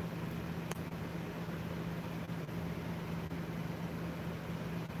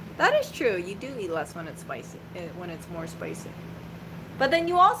 That is true. You do eat less when it's spicy, when it's more spicy. But then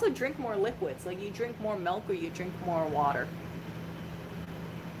you also drink more liquids. Like you drink more milk or you drink more water.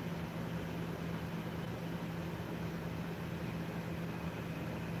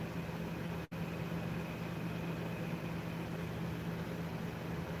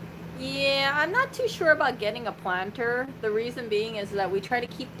 Yeah, I'm not too sure about getting a planter. The reason being is that we try to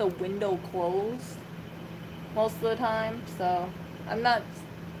keep the window closed most of the time, so I'm not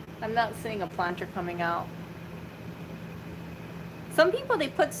seeing a planter coming out. Some people, they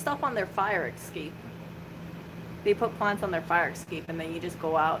put stuff on their fire escape. They put plants on their fire escape and then you just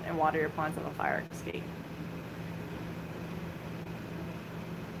go out and water your plants on the fire escape.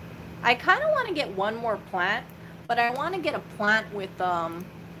 I kind of want to get one more plant, but I want to get a plant with a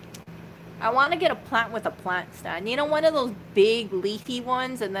plant stand. You know, one of those big leafy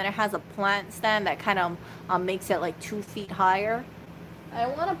ones, and then it has a plant stand that kind of makes it like 2 feet higher. I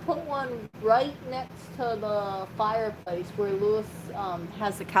want to put one right next to the fireplace where Lewis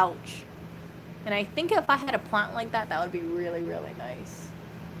has the couch. And I think if I had a plant like that, that would be really, really nice.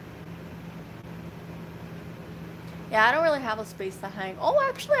 Yeah, I don't really have a space to hang. Oh,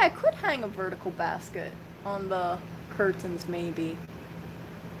 actually, I could hang a vertical basket on the curtains, maybe.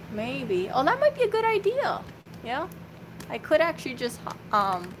 Maybe. Oh, that might be a good idea. Yeah. I could actually just,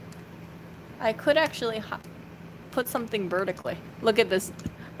 put something vertically. Look at this.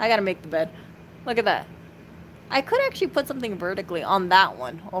 I gotta make the bed. Look at that. I could actually put something vertically on that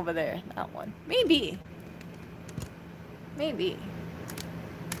one over there. That one. Maybe. Maybe.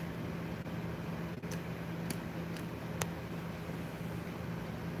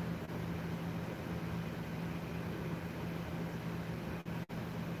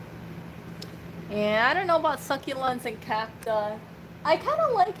 Yeah, I don't know about succulents and cacti. I kind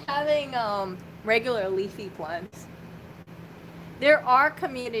of like having regular leafy plants. There are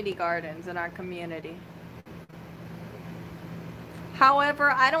community gardens in our community. However,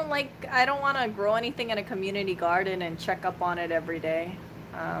 I don't want to grow anything in a community garden and check up on it every day.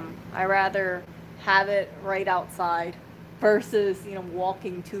 I rather have it right outside versus, you know,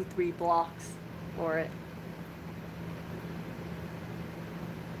 walking 2-3 blocks for it.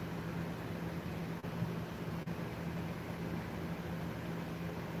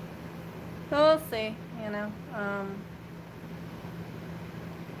 So we'll see, you know.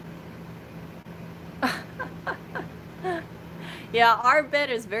 Yeah, our bed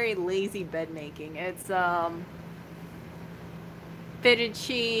is very lazy bed making. It's fitted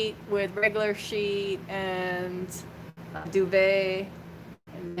sheet with regular sheet and duvet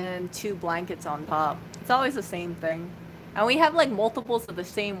and then 2 blankets on top. It's always the same thing. And we have like multiples of the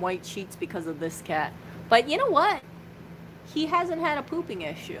same white sheets because of this cat. But you know what? He hasn't had a pooping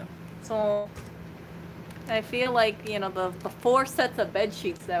issue. So I feel like, you know, the 4 sets of bed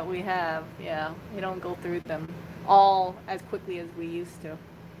sheets that we have, yeah, we don't go through them all as quickly as we used to.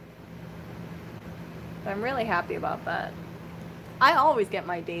 So I'm really happy about that. I always get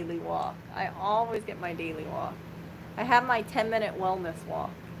my daily walk. I always get my daily walk. I have my 10-minute wellness walk.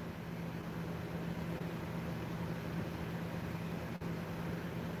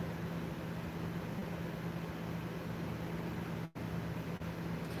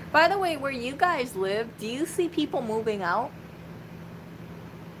 By the way, where you guys live, do you see people moving out?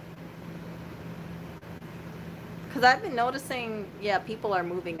 Because I've been noticing, yeah, people are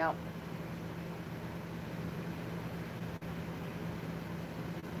moving out.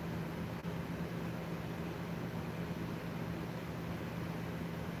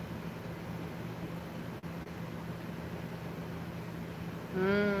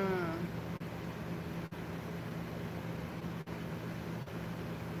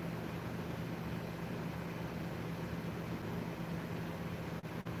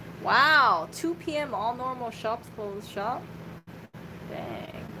 Wow, 2 p.m. all normal shops close shop?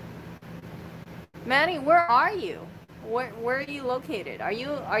 Dang. Manny, where are you? Where are you located? Are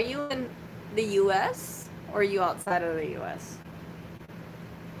you in the US Or are you outside of the US?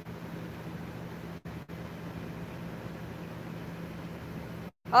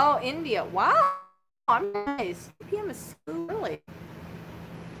 Oh, India. Wow. I'm nice. 2 p.m. is so early.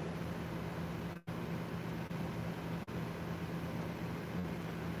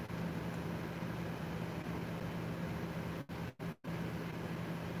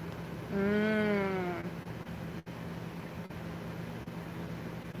 Mmm.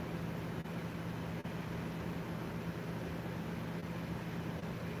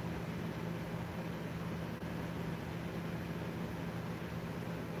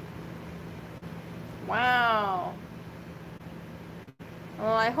 Wow.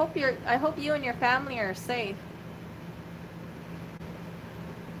 Well, I hope you and your family are safe.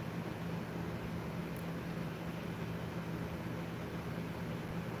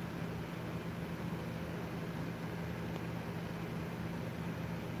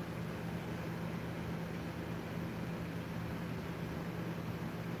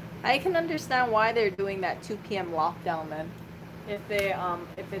 I can understand why they're doing that 2 p.m. lockdown then.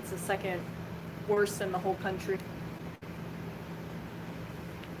 If it's the second worst in the whole country.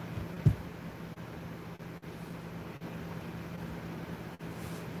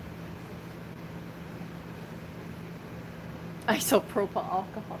 Isopropyl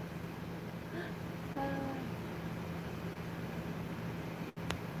alcohol.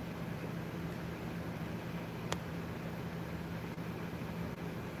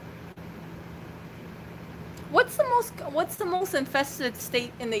 What's the most infested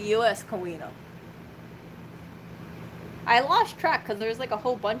state in the US, Kalina? I lost track because there's like a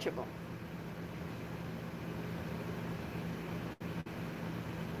whole bunch of them.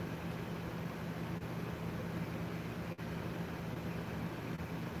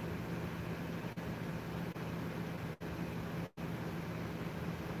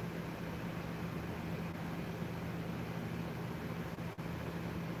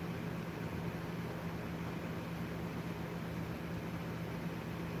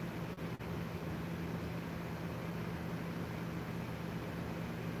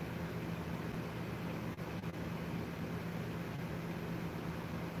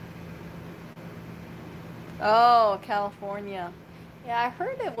 Oh, California. Yeah, I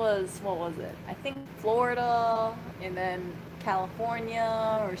heard it was, what was it? I think Florida, and then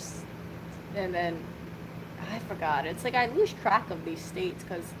California, and then I forgot. It's like I lose track of these states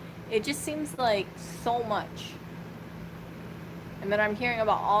because it just seems like so much. And then I'm hearing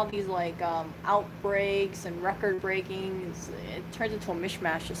about all these like outbreaks and record breakings. It turns into a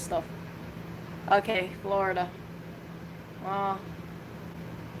mishmash of stuff. Okay, Florida. Uh,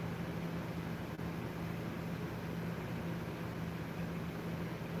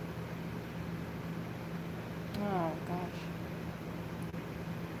 oh gosh.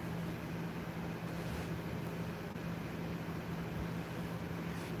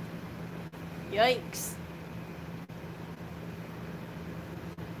 Yikes.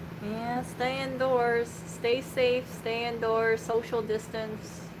 Yeah, stay indoors. Stay safe. Stay indoors. Social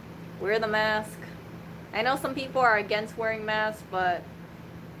distance. Wear the mask. I know some people are against wearing masks, but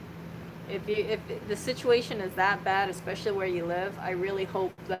if the situation is that bad, especially where you live, I really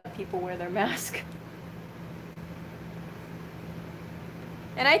hope that people wear their mask.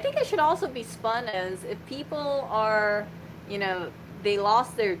 And I think it should also be spun as if people are, you know, they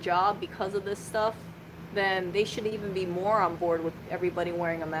lost their job because of this stuff, then they should even be more on board with everybody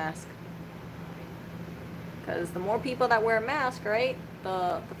wearing a mask. Because the more people that wear a mask, right,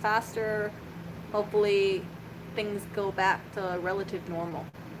 the faster, hopefully, things go back to relative normal.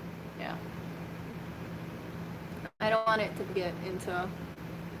 Yeah. I don't want it to get into...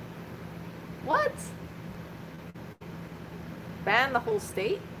 What? Ban the whole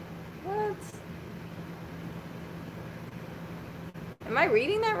state? What? Am I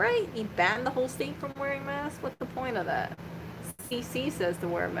reading that right? He banned the whole state from wearing masks? What's the point of that? CC says to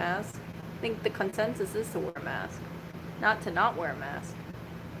wear a mask. I think the consensus is to wear a mask, not to not wear a mask.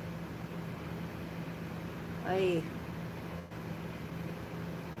 Ay.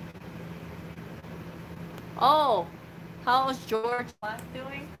 Oh, how's George Black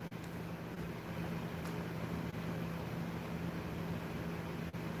doing?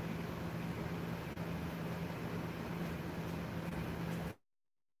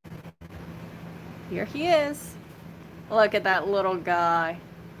 Here he is. Look at that little guy.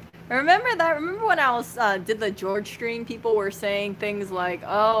 Remember that? Remember when I was did the George stream? People were saying things like,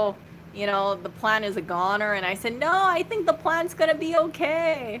 "Oh, you know, the plan is a goner," and I said, "No, I think the plan's gonna be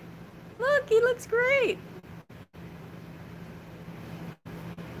okay." Look, he looks great.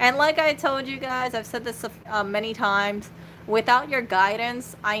 And like I told you guys, I've said this many times. Without your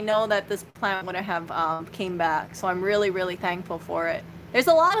guidance, I know that this plant wouldn't have came back. So I'm really, really thankful for it. There's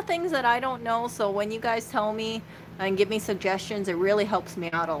a lot of things that I don't know, so when you guys tell me and give me suggestions, it really helps me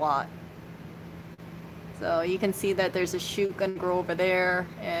out a lot. So you can see that there's a shoot gonna grow over there,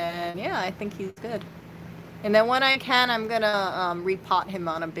 and yeah, I think he's good. And then when I can, I'm gonna repot him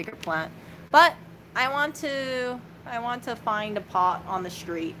on a bigger plant. But I want to, I want to find a pot on the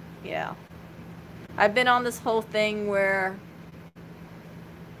street. Yeah, I've been on this whole thing where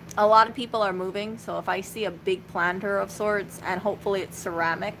a lot of people are moving. So if I see a big planter of sorts, and hopefully it's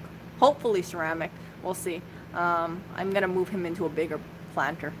ceramic, hopefully ceramic, we'll see. I'm gonna move him into a bigger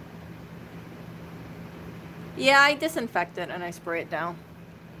planter. Yeah, I disinfect it and I spray it down.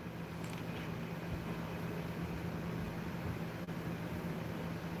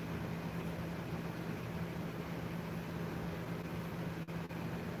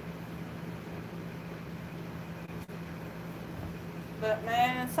 But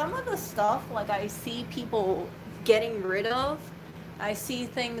man, some of the stuff like I see people getting rid of, I see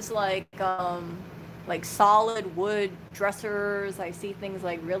things like solid wood dressers. I see things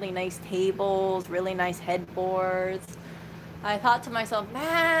like really nice tables, really nice headboards. I thought to myself,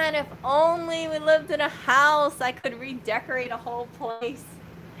 man, if only we lived in a house, I could redecorate a whole place.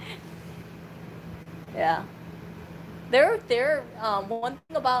 Yeah. One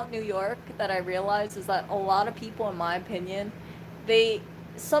thing about New York that I realized is that a lot of people, in my opinion, they,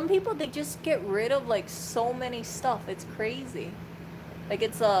 some people, they just get rid of like so many stuff. It's crazy. Like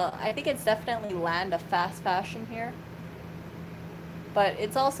I think it's definitely land of fast fashion here. But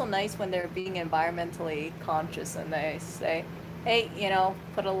it's also nice when they're being environmentally conscious and they say, hey,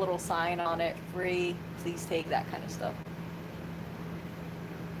 put a little sign on it, free, please take, that kind of stuff.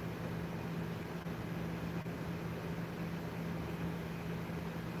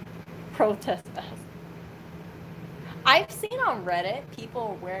 Protest masks. I've seen on Reddit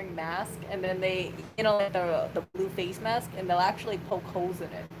people wearing masks and then they, like the blue face mask, and they'll actually poke holes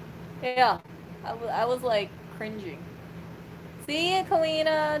in it. Yeah, I was like cringing. See ya,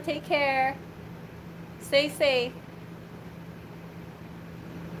 Kalina. Take care. Stay safe.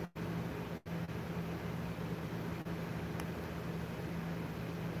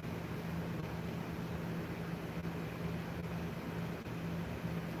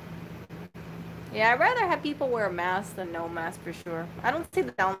 Yeah, I'd rather have people wear a mask than no mask for sure. I don't see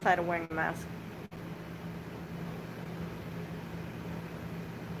the downside of wearing a mask.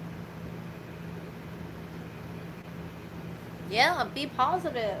 Yeah, be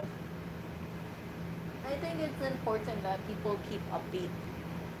positive. I think it's important that people keep upbeat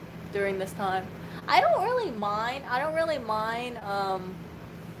during this time. I don't really mind. I don't really mind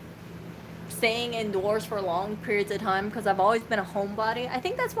staying indoors for long periods of time because I've always been a homebody. I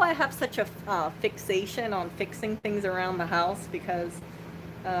think that's why I have such a fixation on fixing things around the house, because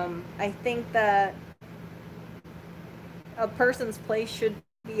I think that a person's place should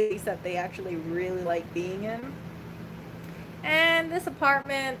be a place that they actually really like being in. And this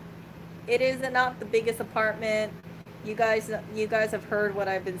apartment, it is not the biggest apartment. You guys have heard what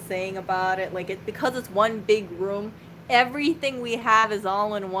I've been saying about it. Like, it, because it's one big room, everything we have is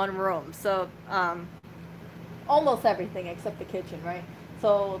all in one room. So almost everything except the kitchen, right?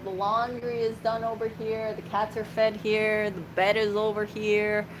 So the laundry is done over here, the cats are fed here, the bed is over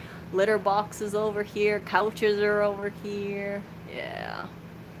here, litter box is over here, couches are over here. Yeah.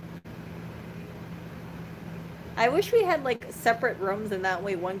 I wish we had like separate rooms, and that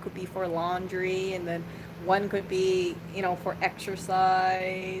way one could be for laundry and then one could be, for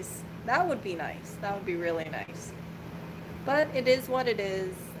exercise. That would be nice. That would be really nice. But it is what it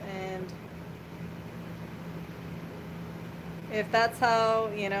is, and if that's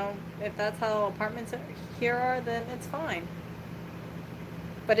how, if that's how apartments here are, then it's fine.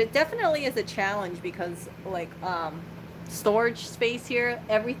 But it definitely is a challenge because, like, storage space here,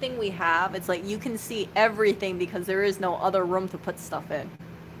 everything we have, it's like you can see everything because there is no other room to put stuff in.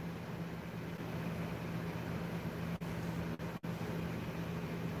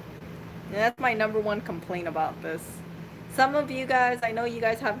 And that's my number one complaint about this. Some of you guys, I know you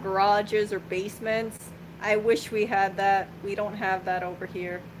guys have garages or basements. I wish we had that. We don't have that over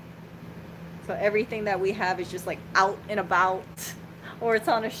here. So everything that we have is just like out and about, or it's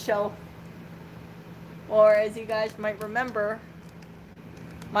on a shelf. Or as you guys might remember,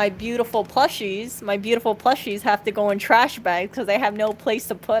 my beautiful plushies have to go in trash bags because they have no place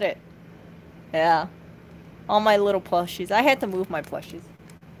to put it. Yeah. All my little plushies. I had to move my plushies.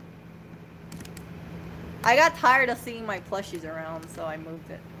 I got tired of seeing my plushies around, so I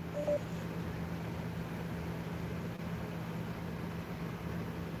moved it.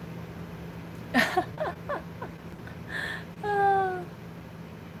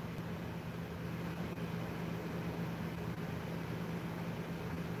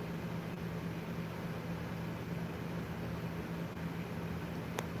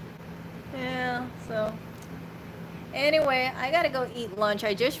 anyway, I gotta go eat lunch.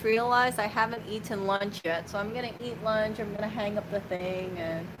 I just realized I haven't eaten lunch yet, so I'm gonna eat lunch. I'm gonna hang up the thing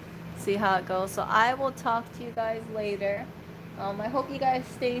and see how it goes. So I will talk to you guys later. I hope you guys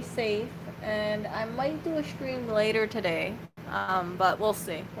stay safe, and I might do a stream later today. But we'll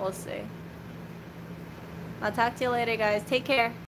see. We'll see. I'll talk to you later, guys. Take care.